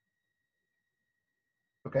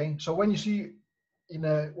 Okay, so when you see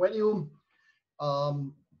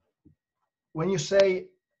when you say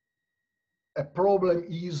a problem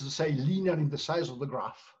is, say, linear in the size of the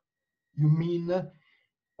graph, you mean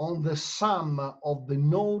on the sum of the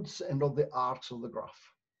nodes and of the arcs of the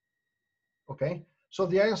graph. Okay, so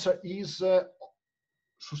the answer is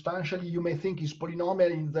substantially, you may think is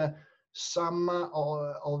polynomial in the sum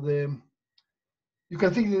of the, you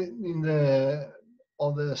can think in the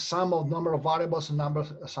sum of number of variables and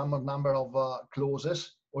sum of number of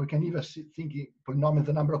clauses, or you can even think polynomial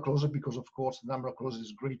the number of clauses, because of course the number of clauses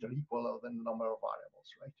is greater or equal than the number of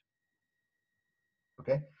variables, right?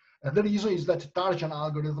 Okay, and the reason is that Tarjan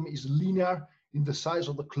algorithm is linear in the size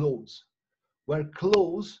of the clause, where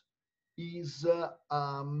clause is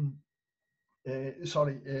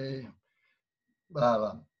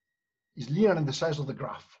is linear in the size of the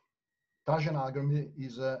graph. Tarjan algorithm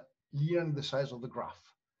is linear in the size of the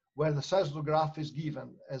graph, where the size of the graph is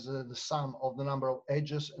given as the sum of the number of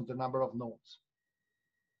edges and the number of nodes.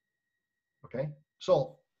 Okay,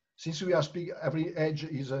 so since we are speaking, every edge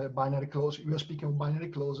is a binary clause, we are speaking of binary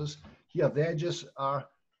clauses. Here the edges are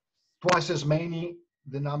twice as many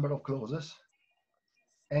the number of clauses,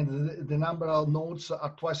 and the number of nodes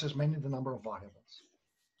are twice as many the number of variables.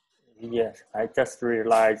 Yes, I just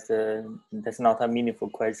realized that's not a meaningful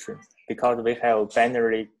question, because we have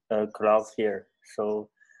binary clause here. So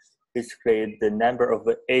basically the number of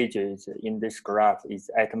edges in this graph is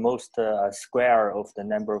at most a square of the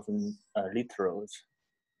number of literals.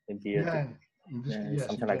 Maybe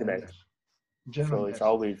something like that. Yes. General, so it's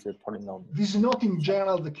always a polynomial. This is not in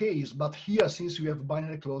general the case, but here, since we have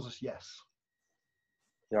binary clauses, yes.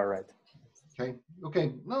 You're right. Okay.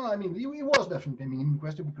 Okay. No, I mean, it was definitely a meaningful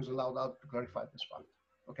question because it allowed us to clarify this part.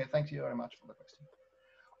 Okay. Thank you very much for the question.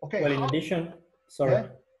 Okay. Well, in addition, sorry,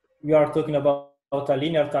 we are talking about a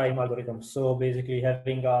linear time algorithm. So basically,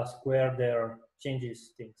 having a square there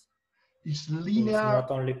changes things. It's linear. It's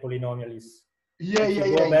not only polynomial. It's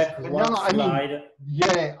Go back one slide.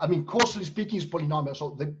 I mean, coarsely speaking, is polynomial.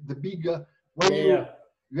 So the big when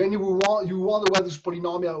you wonder whether it's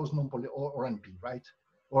polynomial or non-poly or NP, right?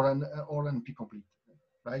 Or NP complete,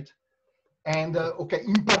 right? And okay,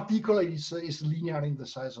 in particular, it's linear in the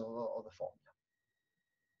size of the formula.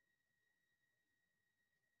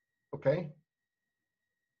 Okay.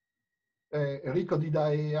 Enrico, did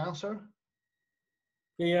I answer?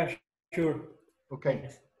 Yeah, sure. Okay.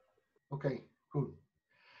 Thanks. Okay, cool.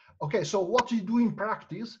 Okay, so what you do in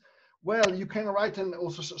practice? Well, you can write and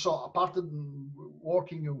also, so apart of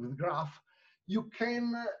working with graph, you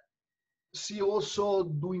can see also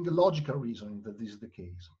doing the logical reasoning that this is the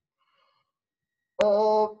case.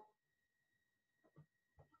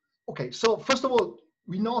 Okay, so first of all,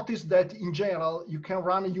 we notice that in general, you can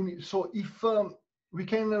run a unit. So if we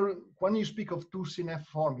can, when you speak of 2CNF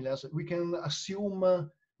formulas, we can assume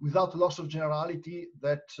without loss of generality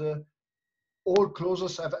that all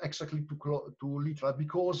clauses have exactly two literal,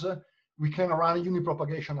 because we can run a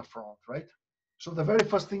unipropagation up front, right? So the very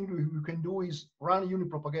first thing we can do is run a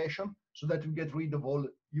unipropagation so that we get rid of all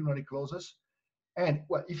unary clauses. And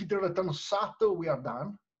well, if it returns SAT, we are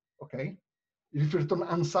done, okay? If it returns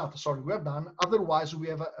unsat, sorry, we are done. Otherwise, we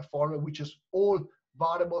have a formula which is all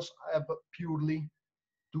variables have purely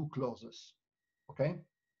two clauses, okay?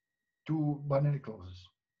 Two binary clauses.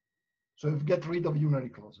 So we get rid of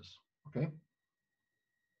unary clauses, okay?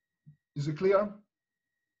 Is it clear?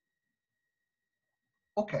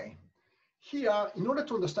 Okay. Here, in order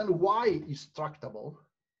to understand why it's tractable,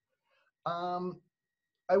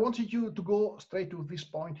 I wanted you to go straight to this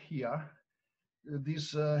point here,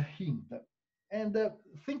 this hint, and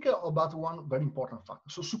think about one very important factor.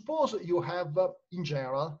 So suppose you have, in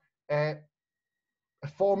general, a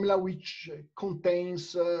formula which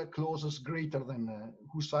contains clauses greater than,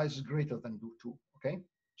 whose size is greater than 2, okay?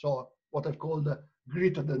 So what I've called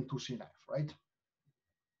greater than 2 CNF, right?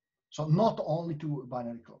 So not only 2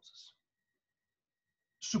 binary clauses.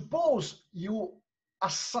 Suppose you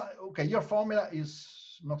assign, okay, your formula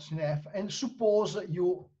is not CNF, and suppose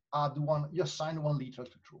you add one, you assign one literal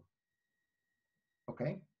to true.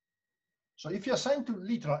 Okay. So if you assign to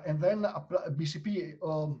literal and then apply BCP,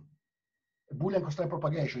 Boolean constraint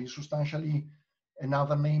propagation is substantially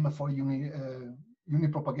another name for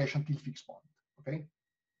unipropagation till fixed point. Okay.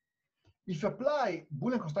 If you apply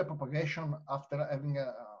Boolean constraint propagation after having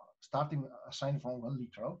starting assigning from one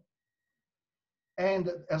literal,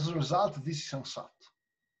 and as a result, this is unsat.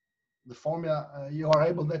 The formula, you are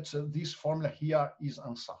able that this formula here is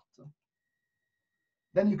unsat.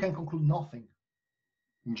 Then you can conclude nothing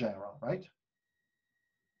in general, right?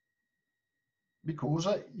 Because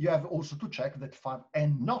you have also to check that 5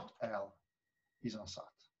 and not L is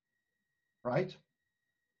unsat, right?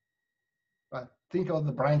 But think of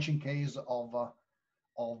the branching case of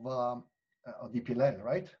DPLL,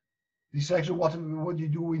 right? This is actually what you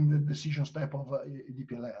do in the decision step of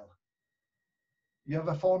DPLL. You have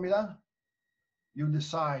a formula, you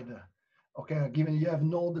decide, okay, given you have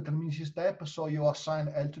no deterministic step, so you assign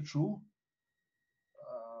L to true.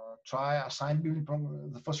 Try assign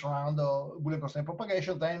the first round of Boolean constraint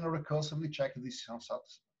propagation, then recursively check this is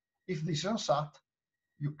unsat. If this is unsat,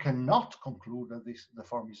 you cannot conclude that the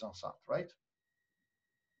form is unsat, right?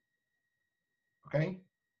 Okay.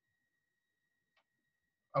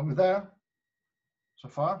 Are we there so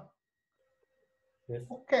far? Yes.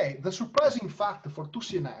 Okay. The surprising fact for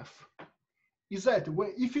 2CNF is that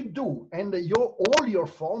if you do, and all your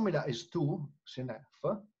formula is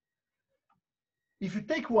 2CNF, if you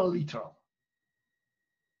take one literal,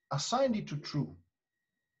 assign it to true,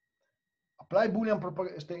 apply Boolean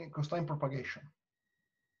constraint propagation,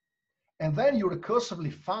 and then you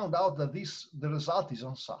recursively found out that the result is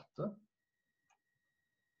unsat,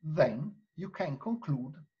 then you can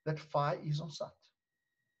conclude that phi is unsat.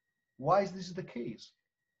 Why is this the case?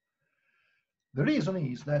 The reason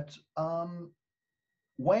is that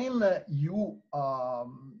when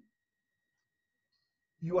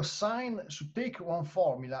you assign, so take one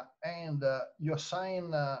formula and you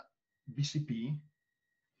assign BCP,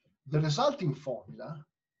 the resulting formula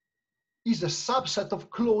is a subset of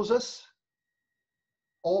clauses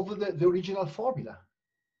of the original formula.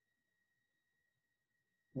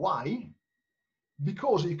 Why?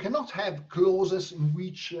 Because you cannot have clauses in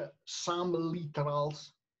which some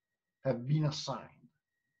literals have been assigned.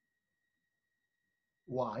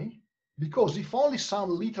 Why? Because if only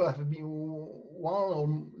some literal have been,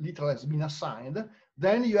 one literal has been assigned,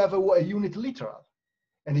 then you have a unit literal,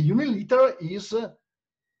 and a unit literal is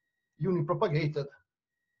unipropagated.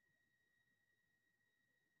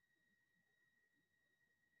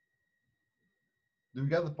 Do you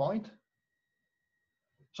get the point?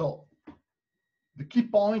 So the key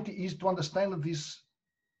point is to understand this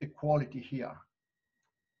equality here.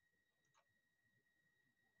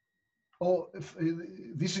 Oh,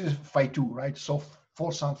 this is phi 2, right? So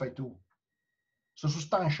for some phi 2. So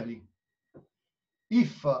substantially,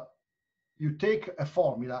 if you take a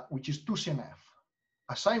formula which is 2CNF,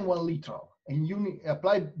 assign one literal, and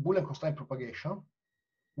apply Boolean constraint propagation,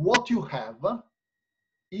 what you have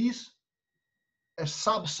is a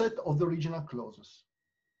subset of the original clauses.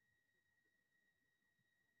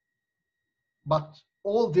 But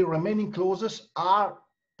all the remaining clauses are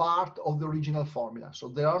part of the original formula. So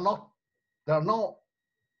there are no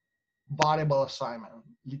variable assignment,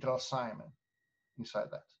 literal assignment inside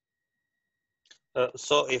that.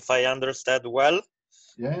 So if I understand well,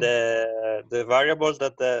 yeah, the variables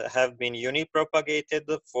that have been unipropagated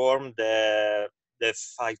form the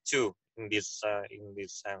phi 2 in this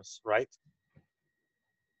sense, right?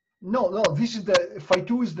 No, this is the phi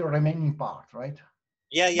 2 is the remaining part, right?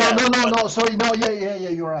 Yeah, yeah. No, sorry, no, yeah,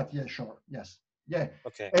 you're right. Yeah, sure, yes, yeah.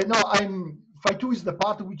 Okay. No, phi 2 is the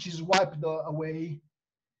part which is wiped away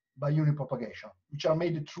by unipropagation, which are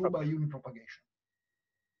made true by unipropagation.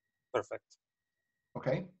 Perfect.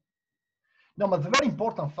 Okay. Now, but the very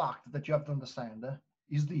important fact that you have to understand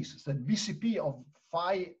is this: is that BCP of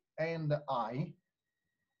phi and I,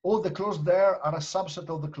 all the clauses there are a subset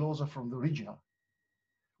of the clauses from the original,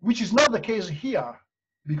 which is not the case here,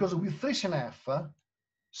 because with 3CNF,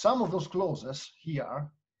 some of those clauses here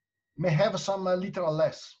may have some literal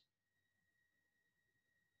less.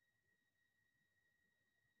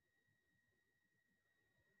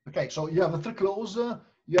 Okay, so you have a 3 clause,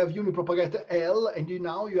 you have unipropagator L, and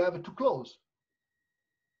now you have a 2 clause,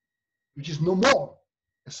 which is no more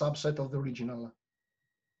a subset of the original.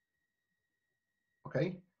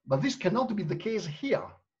 Okay, but this cannot be the case here,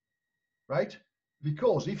 right?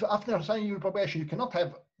 Because if after assigning unipropagation, you cannot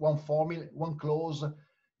have one formula, one clause,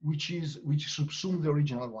 which subsumes the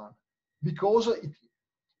original one, because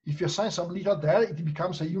if you assign some literal there, it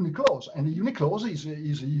becomes a uniclause, and the uniclause is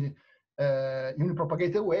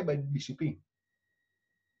unipropagated away by BCP.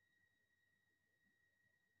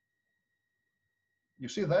 You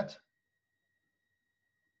see that?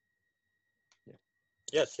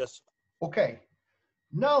 Yes, yes. Okay.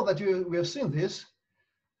 Now that we have seen this,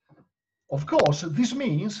 of course, this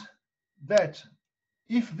means that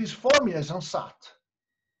if this formula is unsat,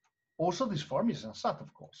 also this formula is unsat,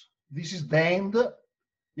 of course. This is the end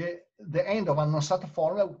of an unsat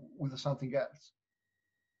formula with something else.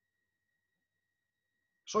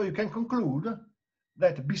 So you can conclude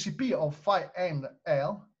that BCP of phi and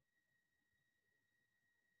L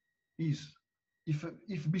is, if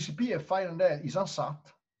BCP of phi and L is unsat,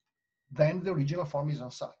 then the original form is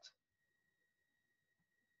unsat.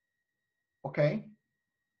 Okay?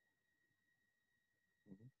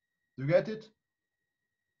 Do you get it?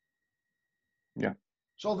 Yeah.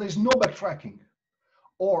 So there's no backtracking.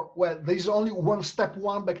 Or, well, there's only step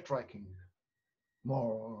one backtracking.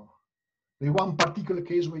 More. There's one particular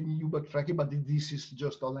case when you backtrack, but this is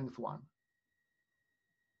just a length one.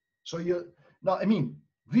 So now, I mean,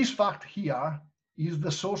 this fact here is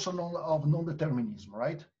the source of non-determinism,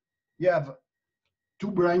 right? You have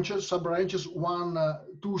 2 branches, sub-branches,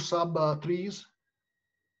 two sub-trees,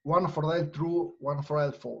 one for L true, one for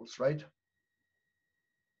L false, right?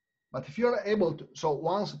 But if you're able to,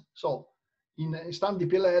 in standard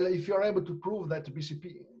DPLL, if you're able to prove that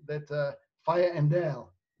BCP, that phi and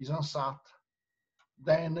L is unsat,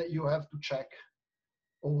 then you have to check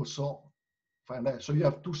also phi and L. So you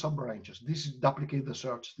have 2 sub-branches. This is duplicate the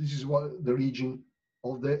search. This is what the region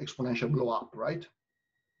of the exponential blow up, right?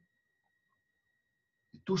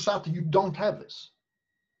 To SAT, you don't have this.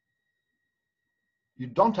 You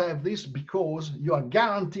don't have this because you are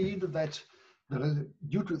guaranteed that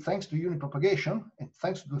thanks to unit propagation and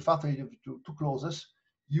thanks to the fact that you have 2 clauses,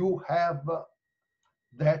 you have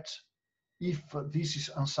that if this is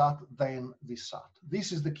unsat, then this sat.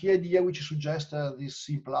 This is the key idea which suggests this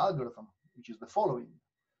simple algorithm, which is the following.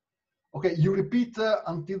 Okay, you repeat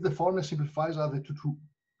until the formula simplifies either to true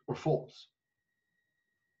or false,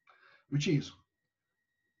 which is,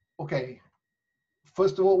 okay,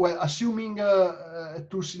 first of all, well, assuming a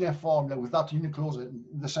 2 CNF formula without unit clause, in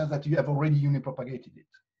the sense that you have already unit propagated it,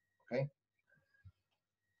 okay?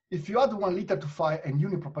 If you add 1 liter to phi and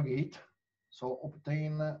unit propagate, so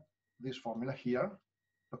obtain this formula here,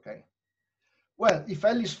 okay? Well, if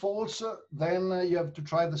L is false, then you have to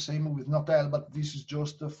try the same with not L, but this is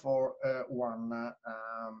just for the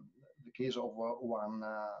case of one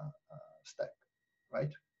step,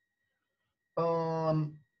 right?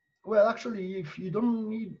 Well, actually, if you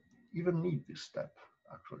don't even need this step,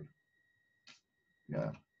 actually.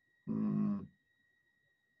 Yeah.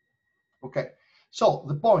 Okay. So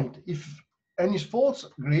the point, if n is false,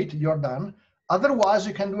 great, you're done. Otherwise,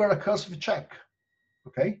 you can do a recursive check.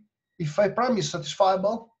 Okay. If phi prime is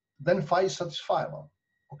satisfiable, then phi is satisfiable.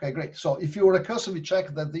 Okay, great. So if you recursively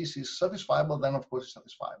check that this is satisfiable, then of course it's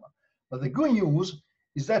satisfiable. But the good news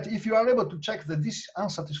is that if you are able to check that this is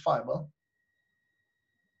unsatisfiable,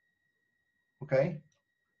 okay,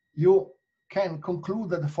 you can conclude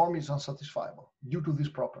that the form is unsatisfiable due to this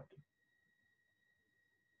property.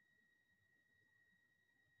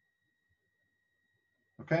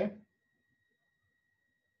 Okay?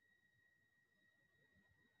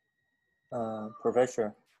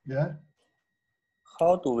 Professor. Yeah?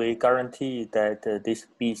 How do we guarantee that this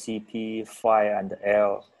BCP, phi, and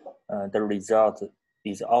L, the result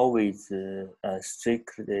is always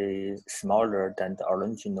strictly smaller than the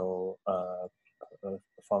original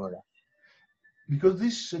formula? Because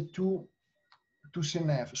this is 2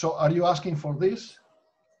 CNF. So are you asking for this?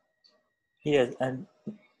 Yes, and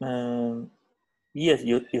yes,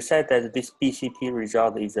 you said that this BCP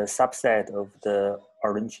result is a subset of the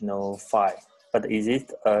original phi, but is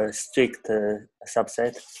it a strict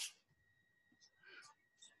subset?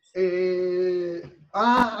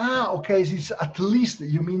 Okay, it's at least,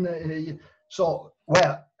 you mean, so,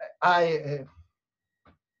 well,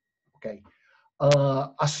 okay.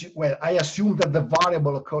 Well, I assume that the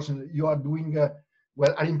variable occurs in, you are doing,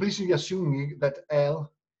 well, I'm implicitly assuming that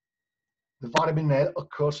L, the variable in L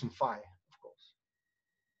occurs in phi, of course.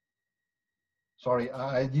 Sorry,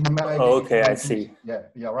 I didn't. Okay, I see.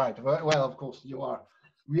 Yeah, right. Well, of course you are.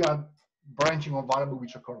 we are branching on variable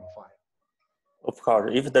which occur in phi. Of course,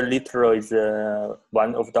 if the literal is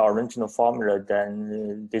one of the original formula,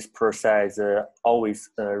 then this process always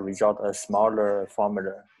result a smaller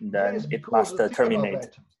formula. Then Yes, it must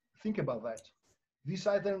terminate. Think about that. This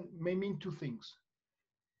item may mean two things.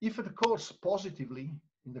 If it occurs positively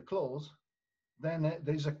in the clause, then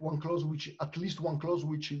there is one clause which, at least one clause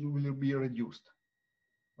which will be reduced.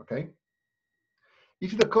 Okay.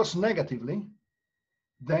 If it occurs negatively,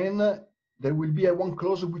 then there will be one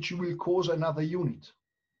clause which will cause another unit.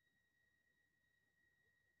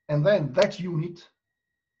 And then that unit,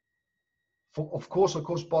 of course,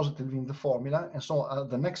 occurs positively in the formula. And so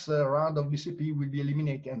the next round of BCP will be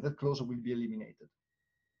eliminated and that clause will be eliminated.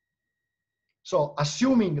 So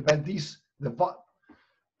assuming that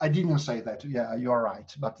I didn't say that, yeah, you're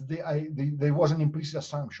right. But there was an implicit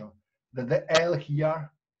assumption that the L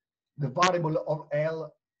here, the variable of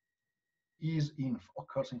L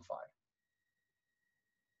occurs in phi.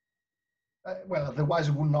 Well, otherwise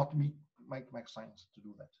it would not make sense to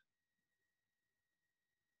do that.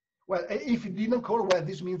 Well, if it didn't occur, well,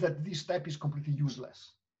 this means that this step is completely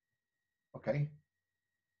useless. Okay.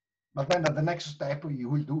 But then at the next step, you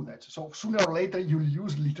will do that. So sooner or later, you'll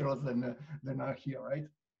use literals than are here, right?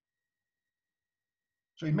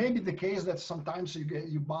 So it may be the case that sometimes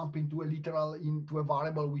you bump into a literal, into a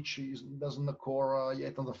variable which doesn't occur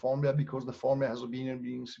yet on the formula because the formula has been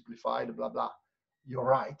being simplified, blah, blah. You're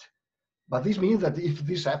right. But this means that if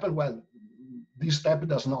this happens, well, this step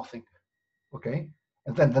does nothing, okay?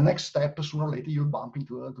 And then the next step, sooner or later, you'll bump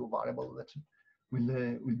into a variable that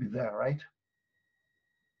will be there, right?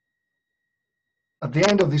 At the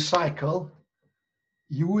end of this cycle,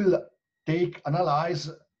 you will analyze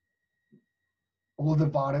all the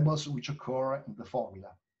variables which occur in the formula.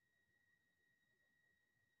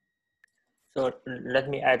 So let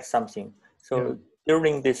me add something. So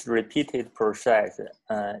during this repeated process,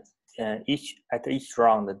 at each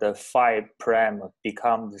round, the phi prime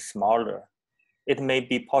becomes smaller. It may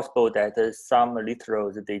be possible that some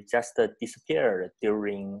literals, they just disappeared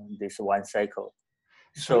during this one cycle.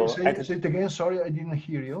 So say it again, sorry, I didn't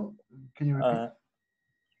hear you. Can you repeat?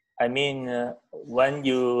 I mean, when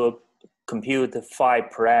you compute phi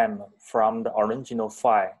prime from the original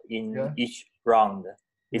phi in each round,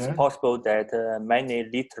 it's possible that many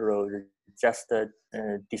literals just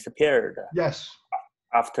disappeared. Yes.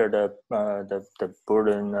 After the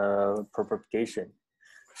burden propagation.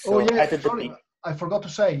 So oh yeah, sorry, I forgot to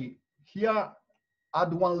say here.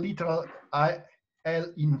 Add one literal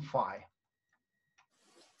L in phi.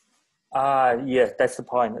 Yes, that's the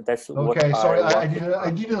point. That's okay. What sorry,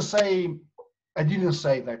 I didn't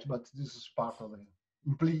say that, but this is part of it.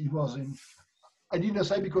 I didn't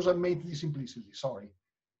say because I made this implicitly. Sorry.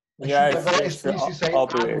 I should have explicitly said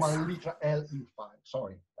add one literal L in phi.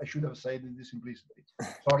 Sorry, I should have said this implicitly.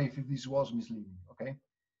 Sorry if this was misleading. Okay.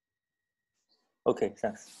 Okay,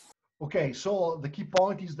 thanks. Okay, so the key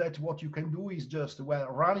point is that what you can do is just, well,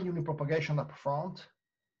 run a unit propagation up front.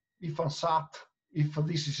 If on SAT, if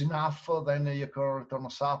this is enough, then you can return a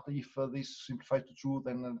SAT. If this simplifies to true,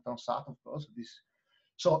 then return SAT, of course.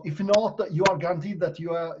 So if not, you are guaranteed that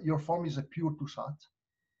your form is a pure to SAT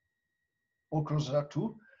or closer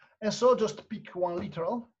to. And so just pick one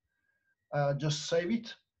literal, just save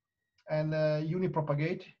it, and unit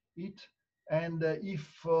propagate it. And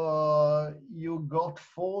if you got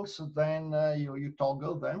false, then you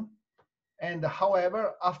toggle them. And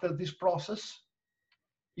however, after this process,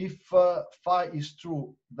 if phi is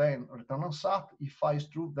true, then return on SAT. If phi is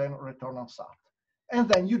true, then return on SAT. And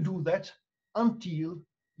then you do that until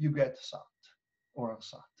you get SAT or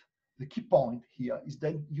SAT. The key point here is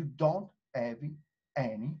that you don't have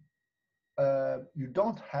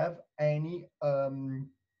any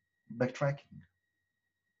backtracking.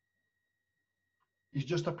 It's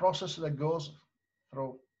just a process that goes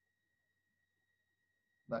through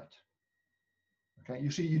that. Okay, you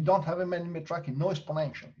see, you don't have a many tracking, no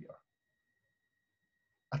exponential here.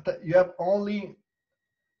 You have only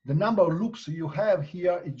the number of loops you have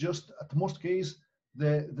here is just, at most case,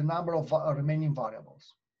 the number of remaining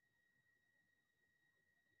variables.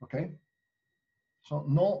 Okay, so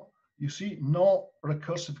no, you see, no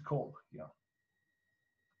recursive call here.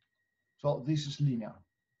 So this is linear.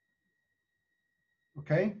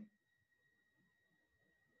 Okay,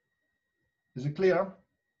 is it clear?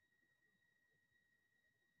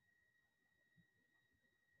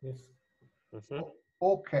 Yes. Mm-hmm.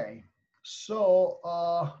 Okay, so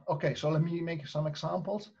so let me make some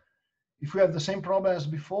examples. If we have the same problem as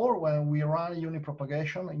before when we run unit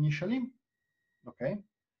propagation initially, okay,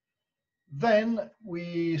 then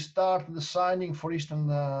we start deciding, for instance,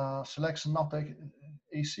 select not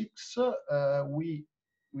A6,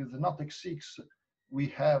 with not X6, we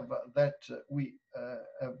have that we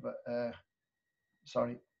have,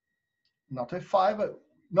 sorry, not A5,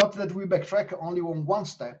 not that we backtrack only on one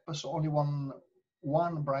step, so only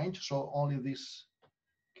one branch, so only this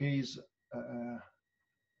case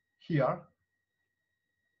here,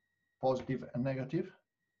 positive and negative.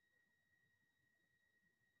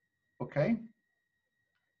 Okay.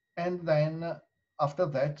 And then after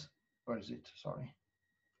that, where is it? Sorry.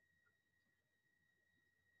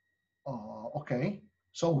 Okay.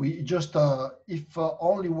 So we just, if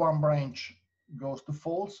only one branch goes to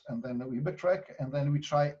false, and then we backtrack, and then we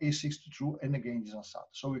try A6 to true, and again is unsat.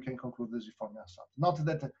 So we can conclude this is formula unsat. Not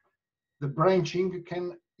that the branching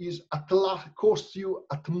is at last costs you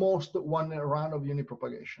at most one round of unit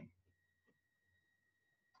propagation.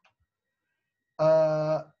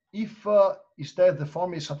 If instead the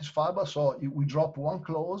form is satisfiable, so we drop one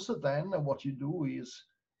clause, then what you do is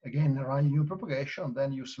again run unit propagation,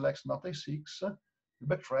 then you select not A6, you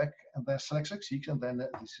backtrack, and then select X6, and then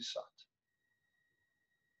this is SAT.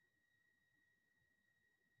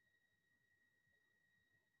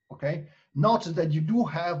 Okay, note that you do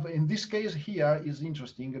have, in this case here is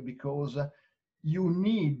interesting because you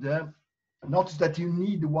need, notice that you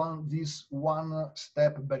need this one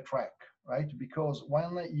step backtrack, right? Because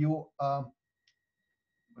when you,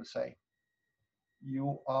 let's say,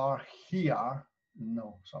 you are here,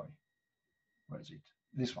 no, sorry, where is it?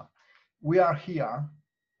 This one. We are here,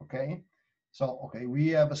 okay? So, okay, we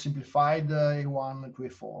have simplified A1 to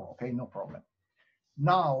A4, okay, no problem.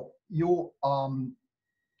 Now,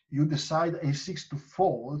 you decide A6 to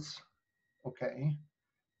false, okay,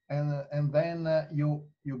 and then you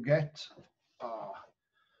get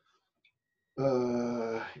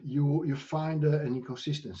you find an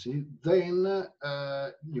inconsistency. Then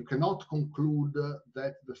you cannot conclude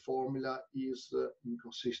that the formula is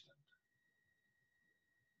inconsistent.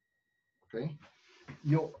 Okay,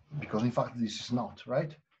 because in fact this is not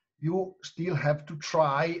right. You still have to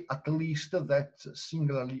try at least that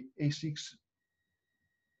singularly A6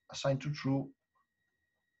 assigned to true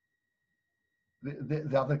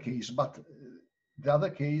the other case, but the other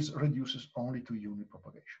case reduces only to unit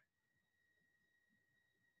propagation.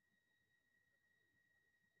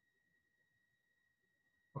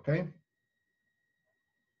 Okay?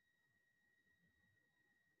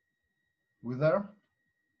 We there?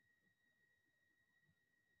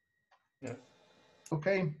 Yeah.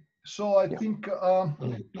 Okay, so I think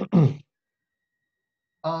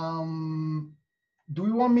do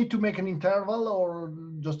you want me to make an interval or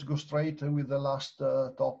just go straight with the last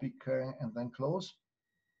topic and then close?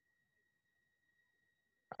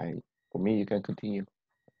 For me, you can continue.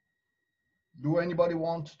 Do anybody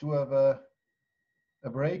want to have a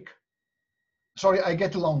break? Sorry, I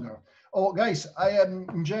get longer. Oh, guys, I am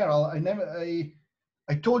in general.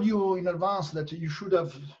 I told you in advance that you should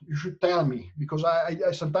tell me, because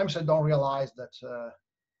I sometimes I don't realize that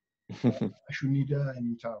I should need an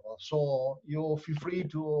interval. So you feel free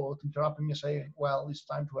to interrupt me and say, well, it's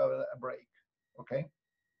time to have a break. Okay.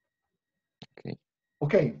 Okay.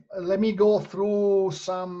 Okay. Let me go through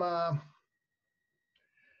some.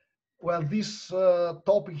 Well, this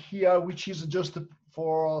topic here, which is just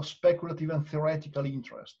for speculative and theoretical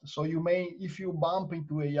interest. So you may, if you bump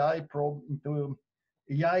into AI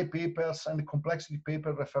papers and complexity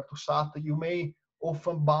paper refer to SAT, you may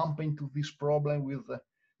often bump into this problem with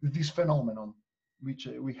this phenomenon, which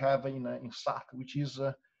we have in SAT, which is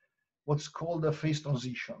what's called a phase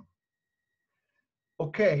transition.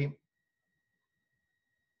 Okay.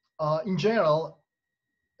 In general,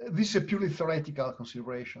 this is a purely theoretical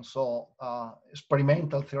consideration, so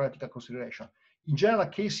experimental theoretical consideration. In general,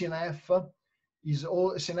 KCNF is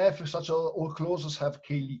all CNF, such all clauses have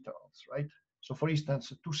K literals, right? So for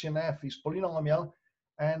instance, 2CNF is polynomial,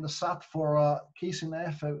 and the SAT for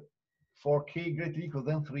KCNF for K greater or equal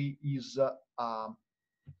than 3 is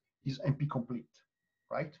NP complete,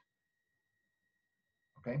 right?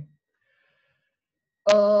 Okay.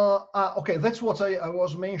 Okay, that's what I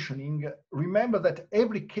was mentioning. Remember that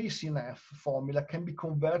every KCNF formula can be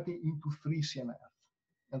converted into 3CNF.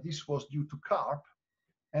 And this was due to CARP.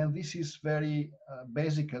 And this is very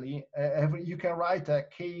basically, you can write a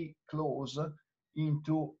K clause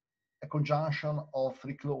into a conjunction of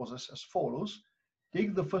 3 clauses as follows.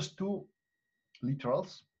 Take the first 2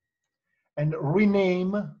 literals and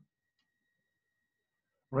rename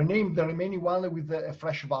the remaining one with a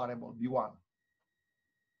fresh variable, B1.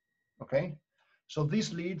 Okay, so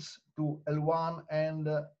this leads to L1 and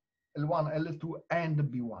L1, L2, and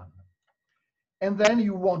B1. And then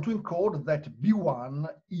you want to encode that B1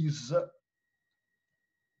 is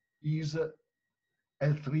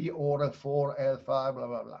L3 or L4, L5, blah,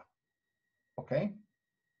 blah, blah. Okay?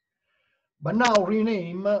 But now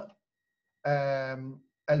rename L4,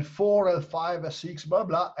 L5, L6, blah,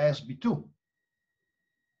 blah, as B2.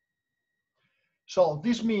 So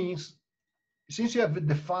this means, since you have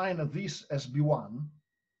defined this as B1,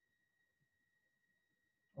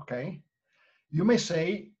 okay, you may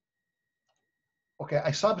say, okay,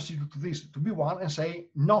 I substitute this to B1 and say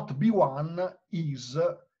not B1 is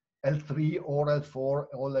L3 or L4,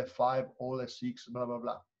 all L5, all L6, blah, blah,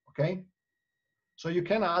 blah, okay? So you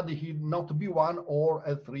can add here not B1 or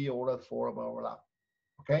L3 or L4, blah, blah, blah,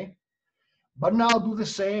 okay? But now do the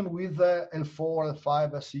same with L4,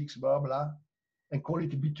 L5, L6, blah, blah, and call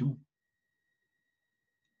it B2.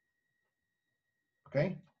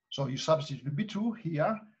 Okay, so you substitute B2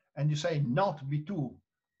 here, and you say not B2,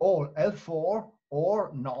 all L4,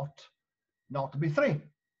 or not B3,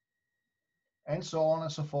 and so on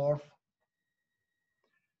and so forth.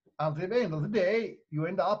 At the end of the day, you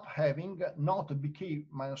end up having not BK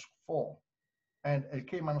minus 4 and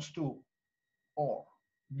LK minus 2, or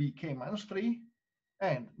BK minus 3,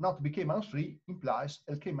 and not BK minus 3 implies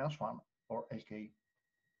LK minus 1 or LK.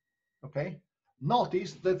 Okay?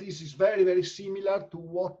 Notice that this is very, very similar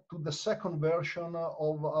to the second version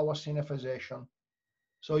of our CNFization.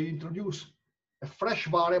 So you introduce a fresh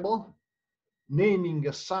variable,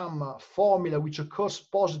 naming some formula which occurs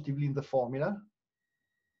positively in the formula.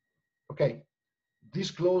 Okay, this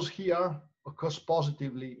clause here occurs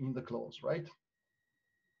positively in the clause, right?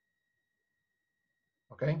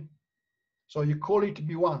 Okay, so you call it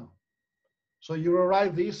B1. So you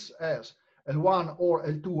rewrite this as L1 or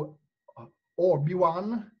L2 or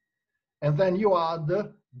B1, and then you add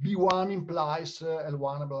B1 implies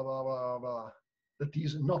L1, blah, blah, blah, blah. That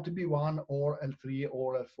is not B1 or L3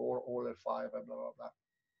 or L4 or L5, blah, blah, blah.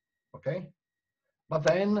 Okay? But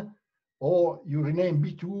then, or you rename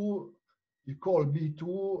B2, you call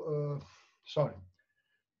B2,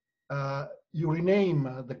 you rename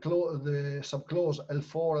the subclause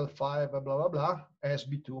L4, L5, blah, blah, blah, as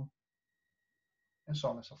B2, and so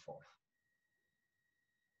on and so forth.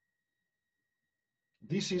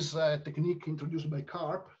 This is a technique introduced by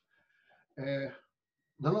Karp.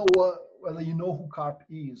 Don't know whether you know who Karp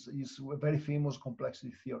is. He's a very famous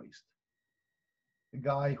complexity theorist. A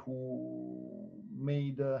guy who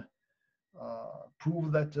made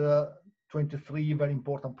prove that 23 very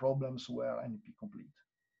important problems were NP complete.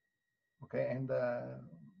 Okay, and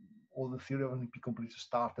all the theory of NP complete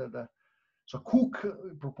started. So Cook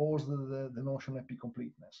proposed the notion of NP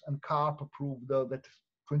completeness, and Karp proved that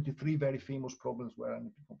 23 very famous problems were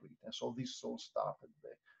NP complete, and so this all started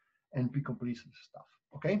the NP complete stuff.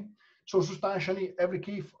 Okay, so substantially every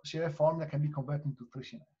key CLF formula can be converted into 3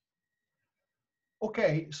 CNF.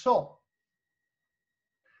 Okay, so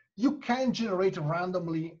you can generate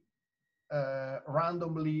randomly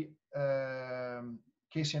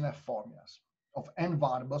KCNF formulas of n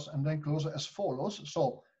variables and then close as follows.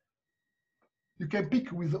 So you can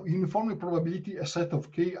pick with uniform probability a set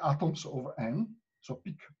of k atoms over n. So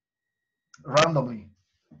pick randomly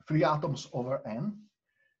 3 atoms over n,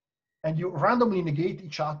 and you randomly negate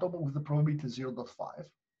each atom with the probability 0.5.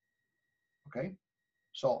 Okay,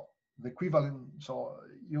 so the equivalent, so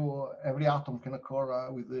every atom can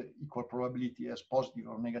occur with the equal probability as positive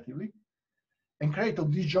or negatively, and create a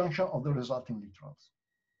disjunction of the resulting literals.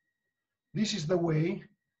 This is the way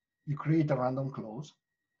you create a random clause,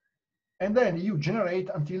 and then you generate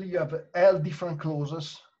until you have L different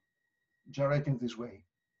clauses generating this way.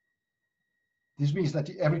 This means that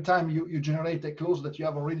every time you generate a clause that you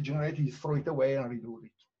have already generated, you throw it away and redo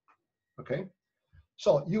it. Okay,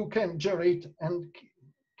 so you can generate an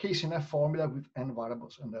KCNF formula with n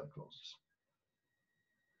variables and n clauses.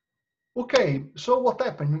 Okay, so what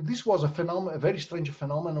happened? This was a phenomenon, a very strange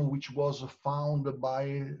phenomenon, which was found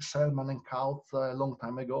by Selman and Kauth a long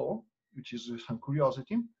time ago, which is some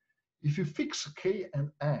curiosity. If you fix k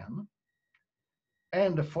and n,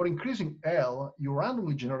 and for increasing L, you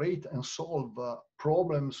randomly generate and solve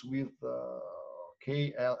problems with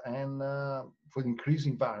k, L, n for the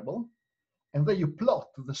increasing variable, and then you plot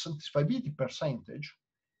the satisfiability percentage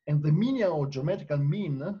and the median or geometrical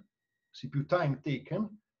mean CPU time taken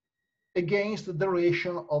against the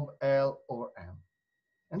duration of L over n.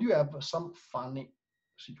 And you have some funny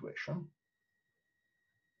situation.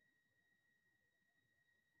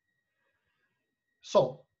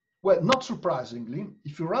 So, well, not surprisingly,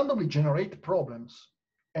 if you randomly generate problems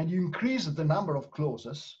and you increase the number of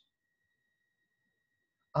clauses,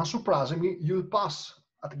 unsurprisingly, you pass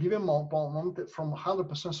at a given moment from 100%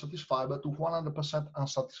 satisfiable to 100%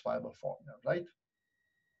 unsatisfiable formula, right?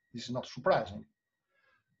 This is not surprising.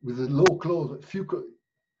 with a low clause,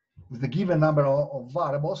 with a given number of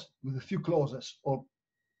variables, with a few clauses, all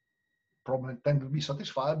problems tend to be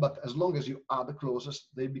satisfied, but as long as you add the clauses,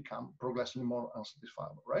 they become progressively more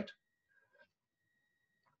unsatisfiable, right?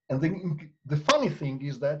 And then the funny thing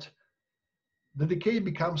is that the decay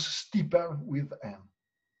becomes steeper with n.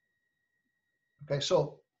 Okay,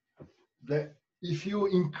 so if you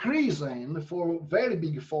increase n for very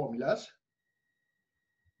big formulas,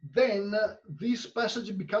 then this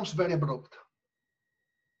passage becomes very abrupt,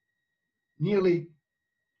 nearly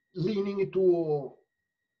leaning to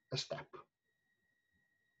a step.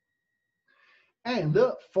 And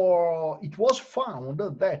it was found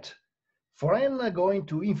that for n going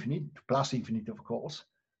to infinite, plus infinite of course,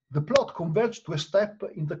 the plot converges to a step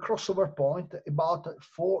in the crossover point about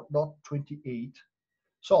 4.28.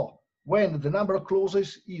 So when the number of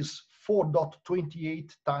clauses is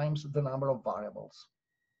 4.28 times the number of variables.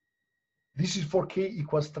 This is for k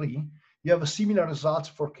equals 3. You have similar results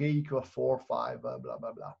for k equals 4, 5, blah, blah,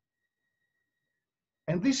 blah.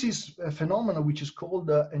 And this is a phenomenon which is called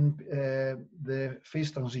the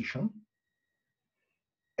phase transition.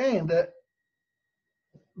 And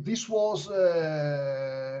this was,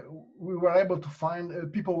 we were able to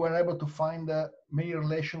find, people were able to find many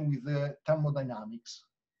relation with thermodynamics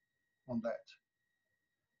on that.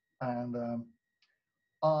 And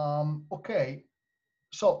okay,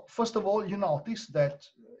 so first of all, you notice that,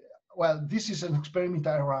 well, this is an experiment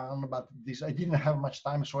I ran, but I didn't have much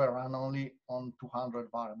time, so I ran only on 200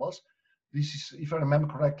 variables. This is, if I remember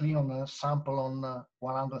correctly, on a sample on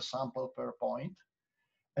 100 sample per point.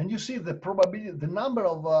 And you see the probability, the number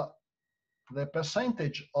of, the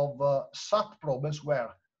percentage of SAT problems were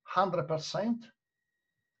 100%,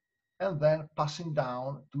 and then passing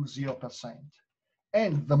down to 0%.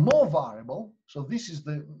 And the more variable, so this is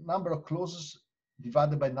the number of clauses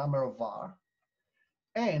divided by number of var,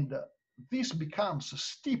 and this becomes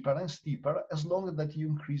steeper and steeper as long as that you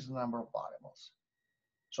increase the number of variables.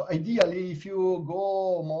 So ideally, if you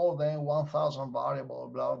go more than 1,000 variable,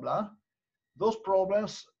 blah, blah, those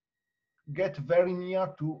problems get very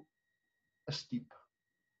near to a steep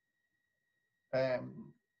a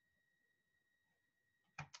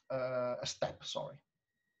step, sorry.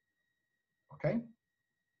 Okay.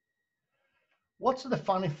 What's the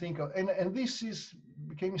funny thing? And this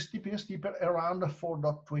became steeper and steeper around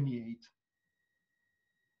 4.28.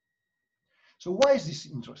 So why is this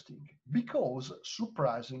interesting? Because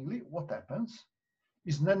surprisingly, what happens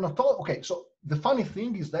is that not all, okay, so the funny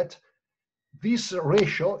thing is that this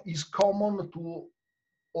ratio is common to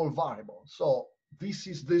all variables. So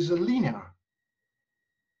there's a linear.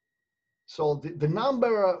 So the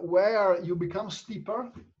number where you become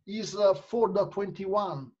steeper is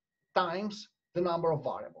 4.21 times the number of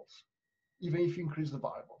variables, even if you increase the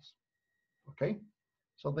variables. Okay,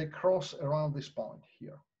 so they cross around this point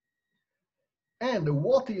here. And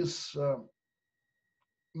what is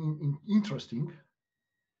interesting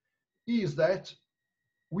is that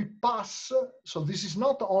we pass, so this is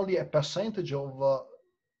not only a percentage of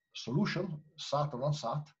solution, SAT or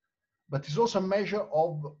non-SAT, but it's also a measure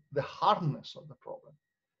of the hardness of the problem,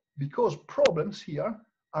 because problems here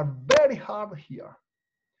are very hard here.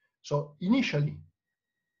 So initially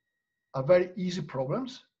are very easy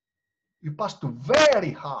problems, you pass to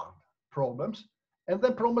very hard problems, and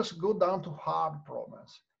then problems go down to hard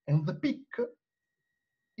problems. And the peak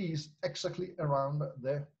is exactly around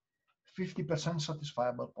the 50%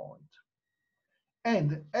 satisfiable point.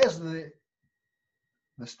 And as the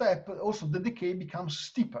step, also the decay becomes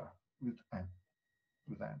steeper with n.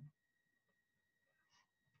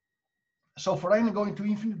 So for n going to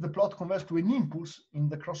infinite, the plot converts to an impulse in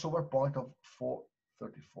the crossover point of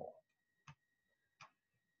 434.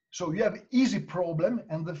 So you have easy problem,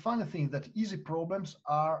 and the funny thing is that easy problems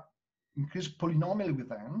are increased polynomially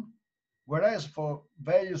with n, whereas for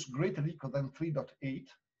values greater or equal than 3.8,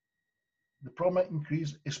 the problem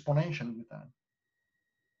increase exponentially with n.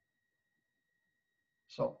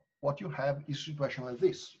 So what you have is a situation like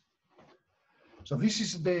this. So this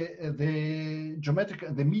is the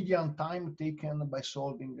geometric, the median time taken by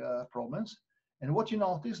solving problems. And what you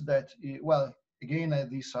notice that, well, again,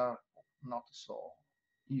 these are not so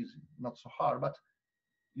easy, not so hard, but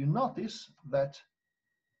you notice that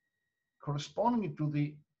corresponding to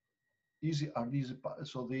the easy,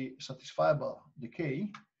 so the satisfiable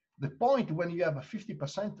decay, the point when you have a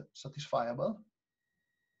 50% satisfiable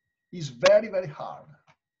is very, very hard.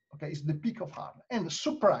 Okay, it's the peak of hard. And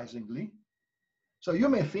surprisingly, so you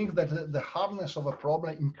may think that the hardness of a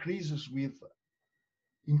problem increases with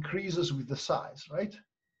the size, right?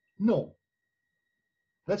 No,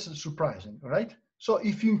 that's surprising, right? So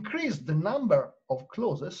if you increase the number of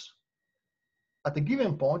clauses at a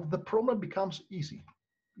given point, the problem becomes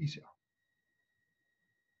easier.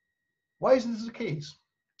 Why is this the case?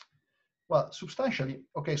 Well, substantially,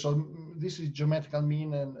 okay, so this is geometrical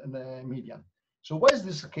mean and median. So why is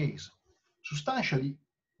this the case? Substantially,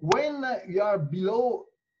 when you are below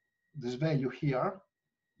this value here,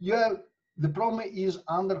 you have the problem is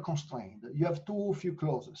under constraint. You have too few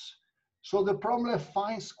clauses. So the problem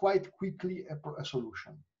finds quite quickly a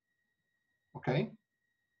solution. Okay?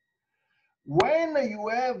 When you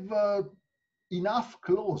have enough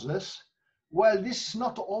clauses, well, this is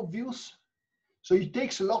not obvious. So it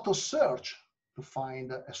takes a lot of search to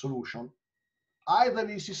find a solution. Either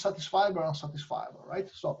this is satisfiable or unsatisfiable, right?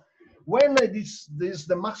 So when this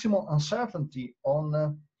the maximum uncertainty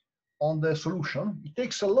on the solution, it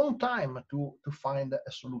takes a long time to find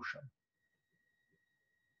a solution,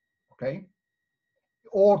 okay?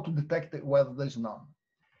 Or to detect whether there is none.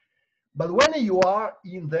 But when you are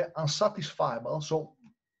in the unsatisfiable, so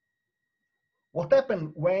what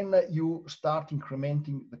happens when you start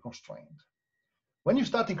incrementing the constraint? When you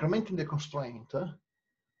start incrementing the constraint,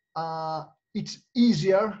 it's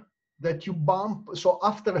easier that you bump. So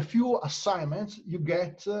after a few assignments, you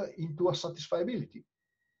get into a satisfiability.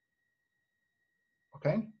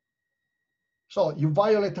 Okay. So you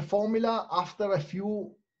violate the formula after a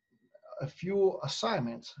few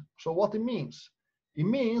assignments. So what it means? It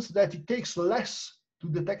means that it takes less to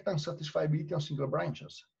detect unsatisfiability on single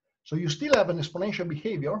branches. So you still have an exponential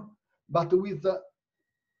behavior, but with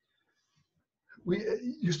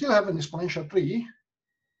you still have an exponential tree,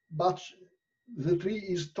 but the tree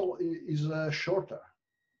is shorter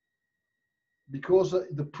because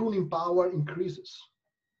the pruning power increases.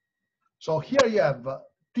 So here you have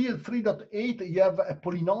till 3.8, you have a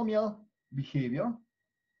polynomial behavior.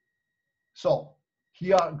 So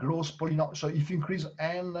here gross polynomial. So if you increase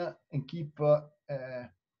n and keep the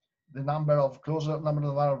number of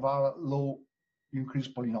var low, you increase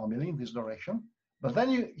polynomially in this direction. But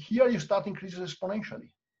then here you start increasing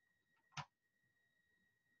exponentially.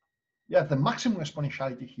 You have the maximum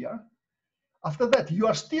exponentiality here. After that, you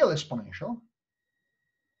are still exponential,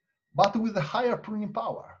 but with a higher pruning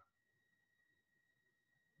power.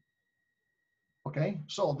 Okay,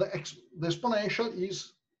 so the exponential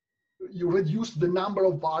is you reduce the number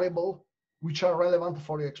of variables which are relevant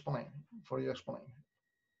for your exponent.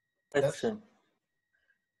 Question.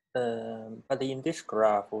 Yes? But in this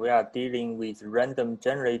graph, we are dealing with random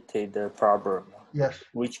generated problem. Yes.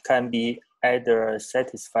 Which can be either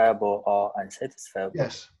satisfiable or unsatisfiable.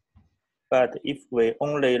 Yes. But if we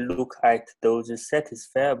only look at those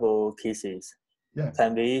satisfiable cases, yes.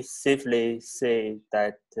 Can we safely say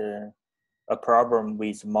that a problem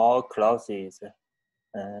with more clauses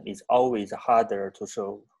is always harder to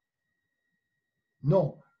solve?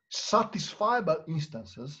 No, satisfiable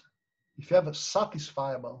instances, if you have a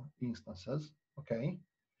satisfiable instances, okay,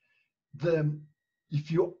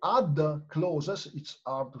 if you add the clauses, it's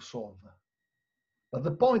hard to solve. But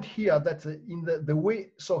the point here that in the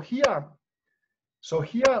way, so here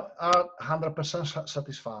are 100%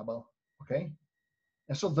 satisfiable, okay?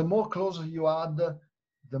 And so the more clauses you add,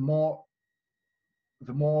 the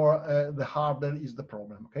harder is the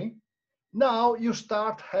problem, okay? Now you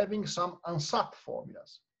start having some unsat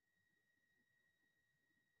formulas.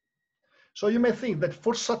 So you may think that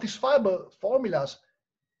for satisfiable formulas,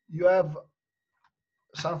 you have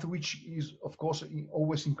something which is, of course,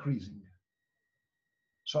 always increasing.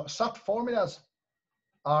 So SAT formulas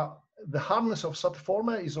are, the hardness of SAT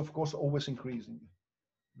formula is, of course, always increasing.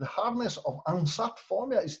 The hardness of unsat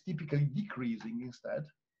formula is typically decreasing instead.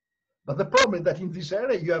 But the problem is that in this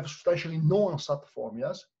area, you have substantially no unsat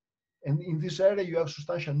formulas. And in this area, you have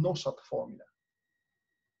substantially no SAT formula.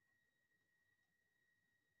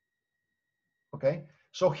 Okay,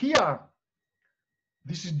 so here,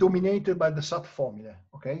 this is dominated by the SAT formula.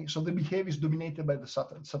 Okay, so the behavior is dominated by the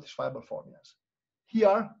satisfiable formulas.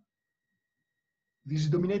 Here, this is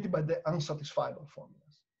dominated by the unsatisfiable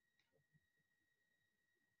formulas.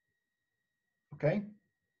 Okay,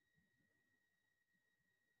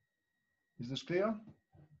 is this clear?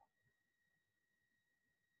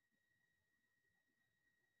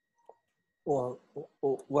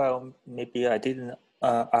 Well, maybe I didn't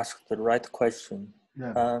ask the right question.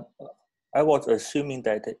 Yeah. I was assuming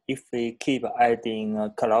that if we keep adding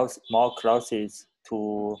more clauses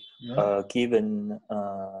to a given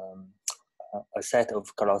a set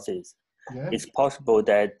of clauses, it's possible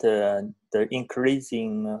that the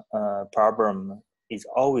increasing problem is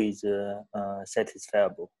always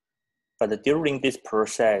satisfiable. But during this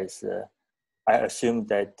process, I assume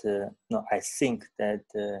that, no, I think that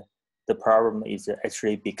the the problem is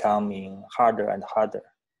actually becoming harder and harder.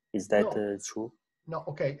 Is that true? No,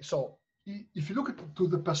 okay. So if you look to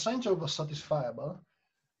the percentage of the satisfiable,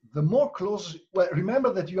 the more close, well, remember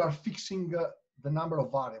that you are fixing the number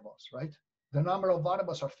of variables, right? The number of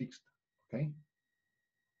variables are fixed, okay?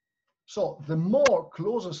 So the more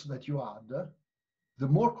clauses that you add, the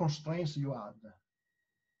more constraints you add.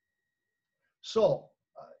 So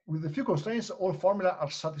with a few constraints, all formula are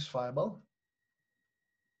satisfiable.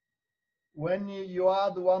 When you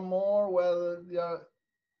add one more, well,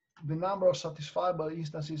 the number of satisfiable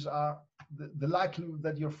instances are, the likelihood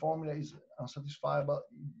that your formula is unsatisfiable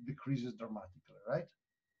decreases dramatically, right?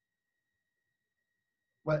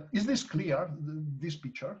 Well, is this clear, this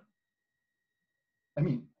picture? I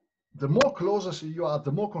mean, the more clauses you add,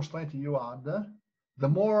 the more constraint you add, the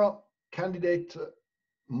more candidate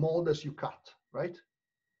models you cut, right?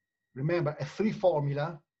 Remember, a three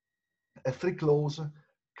formula, a three clause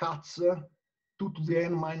cuts 2 to the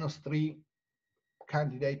n minus 3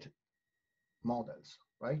 candidate models,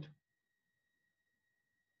 right?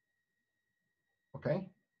 Okay,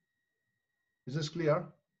 is this clear?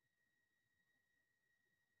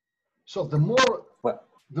 So the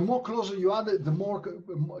more closer you add, the more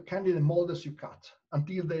candidate models you cut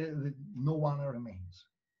until no one remains.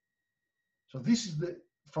 So this is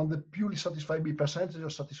from the purely satisfiability, percentage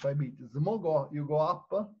of satisfiability. The more you go up,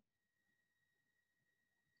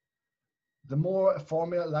 the more a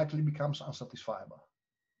formula likely becomes unsatisfiable.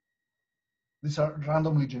 These are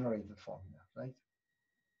randomly generated formulas, right?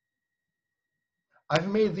 I've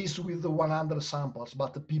made this with 100 samples,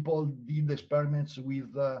 but the people did experiments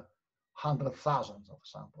with 100,000 of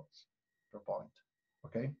samples per point,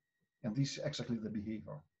 okay? And this is exactly the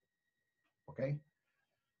behavior, okay?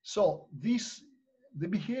 So the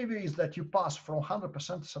behavior is that you pass from 100%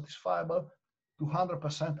 satisfiable to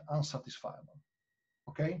 100% unsatisfiable,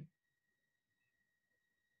 okay?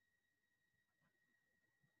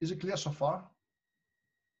 Is it clear so far?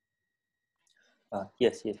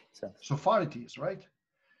 Yes, yes. So far it is, right?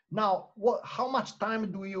 Now, how much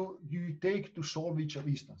time do you take to solve each of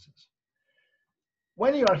instances?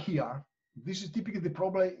 When you are here, this is typically the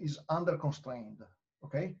problem is under constrained,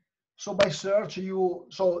 okay? So by search,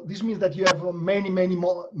 so this means that you have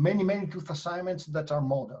many truth assignments that are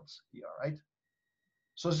models here, right?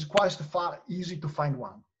 So it's quite easy to find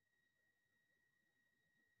one.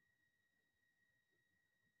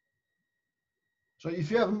 So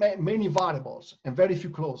if you have many variables and very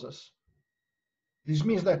few clauses, this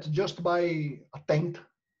means that just by attempt,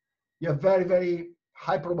 you have very, very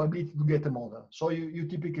high probability to get a model. So you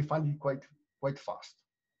typically find it quite fast.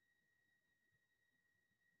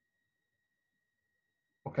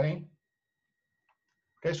 Okay?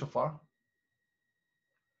 Okay, so far?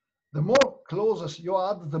 The more clauses you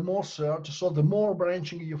add, the more search, so the more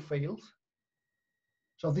branching you fail.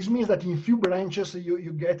 So this means that in few branches,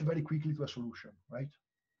 you get very quickly to a solution, right?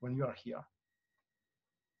 When you are here.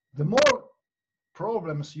 The more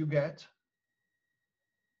problems you get,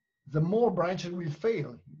 the more branches will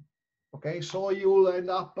fail. Okay, so you'll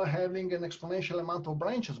end up having an exponential amount of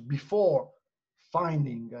branches before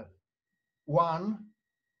finding one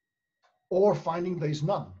or finding there is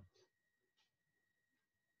none.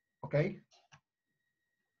 Okay?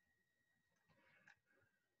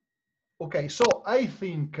 Okay, so I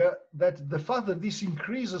think that the fact that this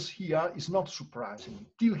increases here is not surprising.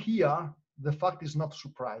 Till here, the fact is not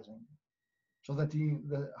surprising. So that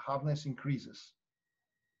the hardness increases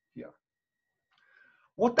here.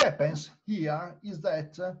 What happens here is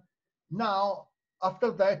that now,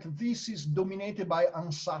 after that, this is dominated by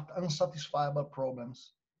unsatisfiable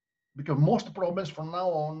problems, because most problems from now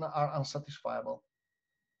on are unsatisfiable.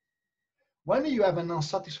 When you have an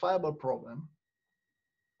unsatisfiable problem,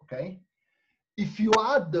 okay, if you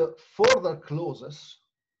add further clauses,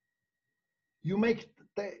 you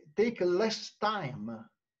take less time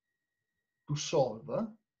to solve.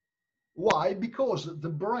 Why? Because the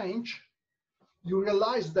branch, you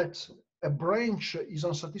realize that a branch is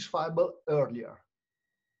unsatisfiable earlier.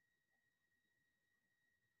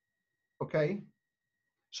 Okay?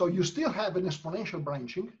 So you still have an exponential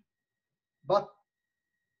branching, but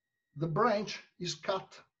the branch is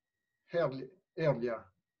cut earlier.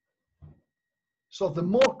 So the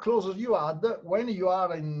more clauses you add, when you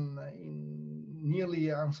are in nearly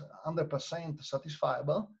 100%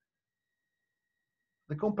 satisfiable,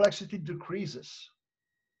 the complexity decreases.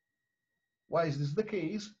 Why is this the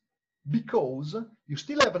case? Because you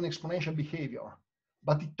still have an exponential behavior,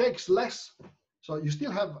 but it takes less. So you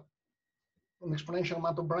still have an exponential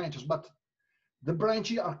amount of branches, but the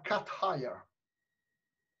branches are cut higher.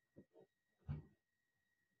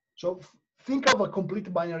 So think of a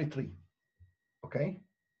complete binary tree. okay?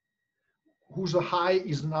 Whose high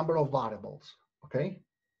is the number of variables, okay?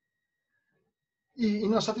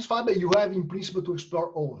 In a satisfiable, you have in principle to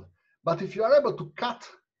explore all. But if you are able to cut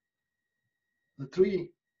the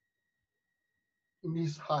tree in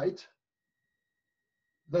this height,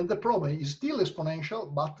 then the problem is still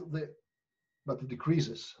exponential, but it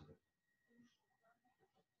decreases.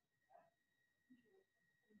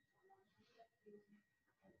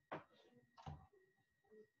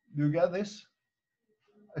 Do you get this?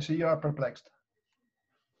 I see you are perplexed.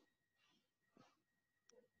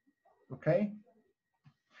 Okay.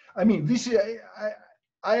 I mean, this is,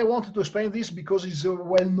 I wanted to explain this because it's a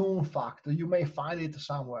well-known fact. You may find it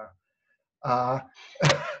somewhere. And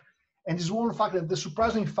it's one fact, that the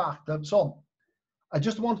surprising fact. So I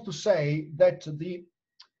just wanted to say that the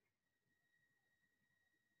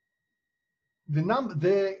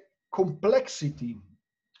complexity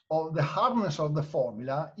of the hardness of the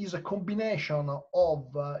formula is a combination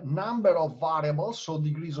of number of variables, so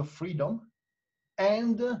degrees of freedom,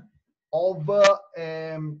 and of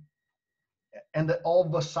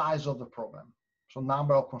the size of the problem, so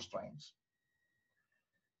number of constraints.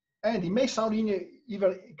 And it may sound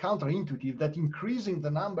even counterintuitive that increasing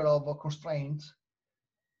the number of constraints,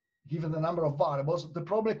 given the number of variables, the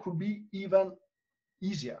problem could be even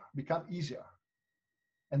easier, become easier.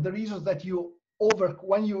 And the reason is that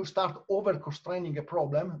when you start over constraining a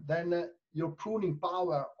problem, then your pruning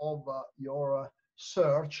power of your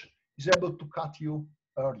search is able to cut you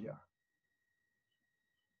earlier.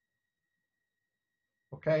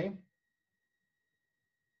 Okay?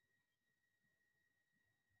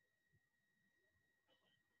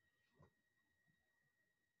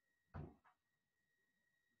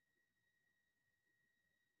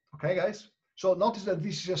 Okay, guys? So notice that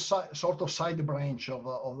this is a sort of side branch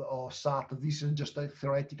of SAT. This is just a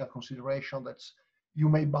theoretical consideration that you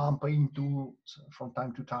may bump into from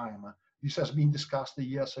time to time. This has been discussed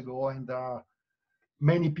years ago, and there are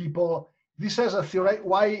many people. This has a theory.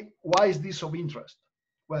 Why is this of interest?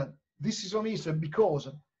 Well, this is of interest because,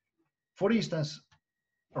 for instance,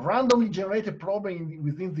 randomly generated problems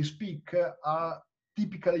within this peak are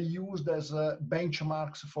typically used as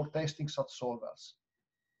benchmarks for testing SAT solvers.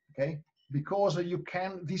 Okay, because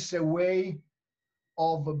this is a way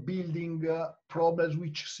of building problems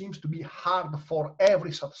which seems to be hard for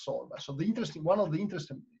every SAT solver. So one of the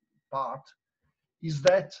interesting part is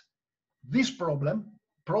that this problem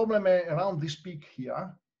around this peak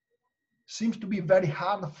here seems to be very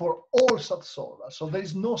hard for all SAT solvers. So there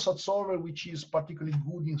is no SAT solver which is particularly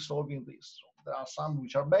good in solving this. So there are some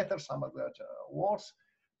which are better, some are worse,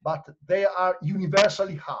 but they are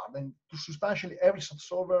universally hard, and to substantially every SAT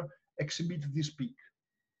solver exhibit this peak.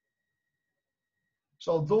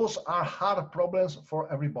 So those are hard problems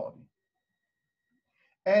for everybody.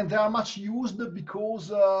 And they are much used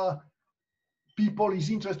because people is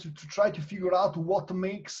interested to try to figure out what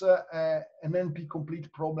makes an NP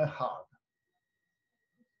complete problem hard.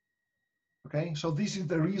 Okay, so this is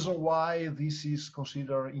the reason why this is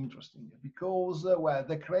considered interesting, because well,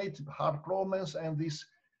 they create hard problems, and this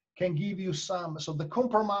can give you some. So the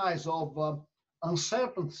compromise of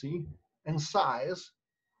uncertainty and size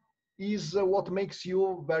is what makes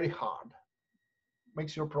you very hard,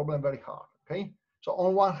 makes your problem very hard. Okay, so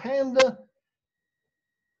on one hand,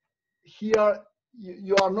 here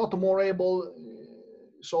you are not more able.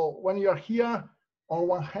 So when you are here, on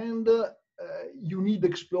one hand, you need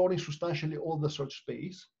exploring substantially all the search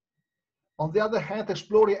space. On the other hand,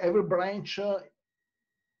 exploring every branch,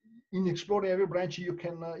 in exploring every branch, you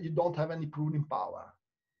don't have any pruning power.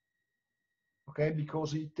 Okay,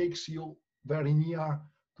 because it takes you very near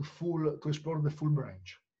to explore the full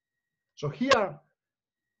branch. So here,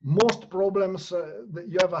 most problems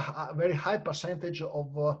you have a very high percentage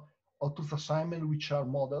of tooth assignment which are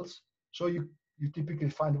models. So you typically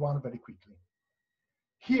find one very quickly.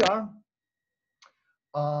 Here,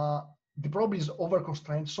 the problem is over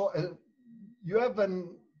constraint. So you have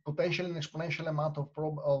potentially an exponential amount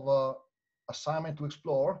of assignment to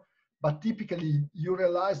explore, but typically you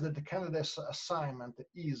realize that the candidate's assignment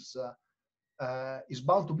is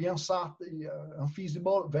bound to be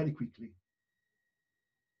unfeasible very quickly.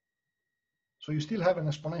 So you still have an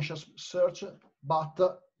exponential search, but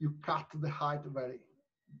you cut the height very,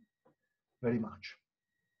 very much.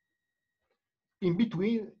 In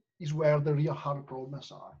between is where the real hard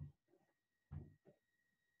problems are.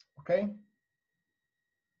 Okay.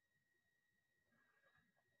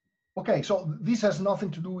 Okay, so this has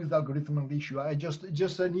nothing to do with algorithmic issue.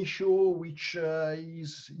 Just an issue which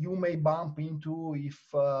is you may bump into if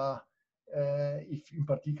in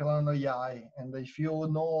particular on AI, and if you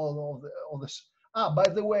know all this. By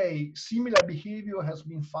the way, similar behavior has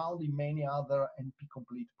been found in many other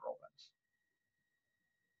NP-complete problems.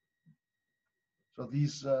 So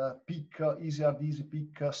this peak, easy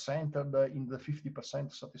peak centered in the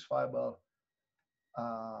 50% satisfiable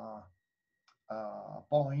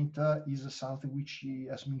point is something which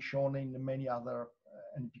has been shown in many other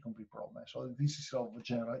NP-complete problems. So this is of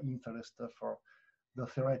general interest for the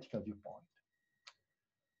theoretical viewpoint.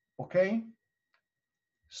 Okay,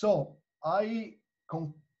 so I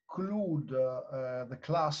conclude the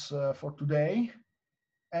class for today,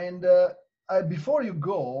 and before you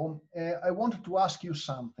go, I wanted to ask you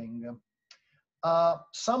something.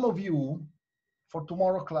 Some of you, for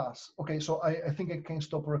tomorrow class, okay, so I think I can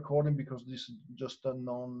stop recording because this is just a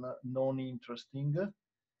non-interesting.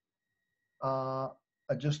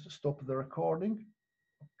 I just stop the recording,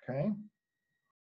 okay.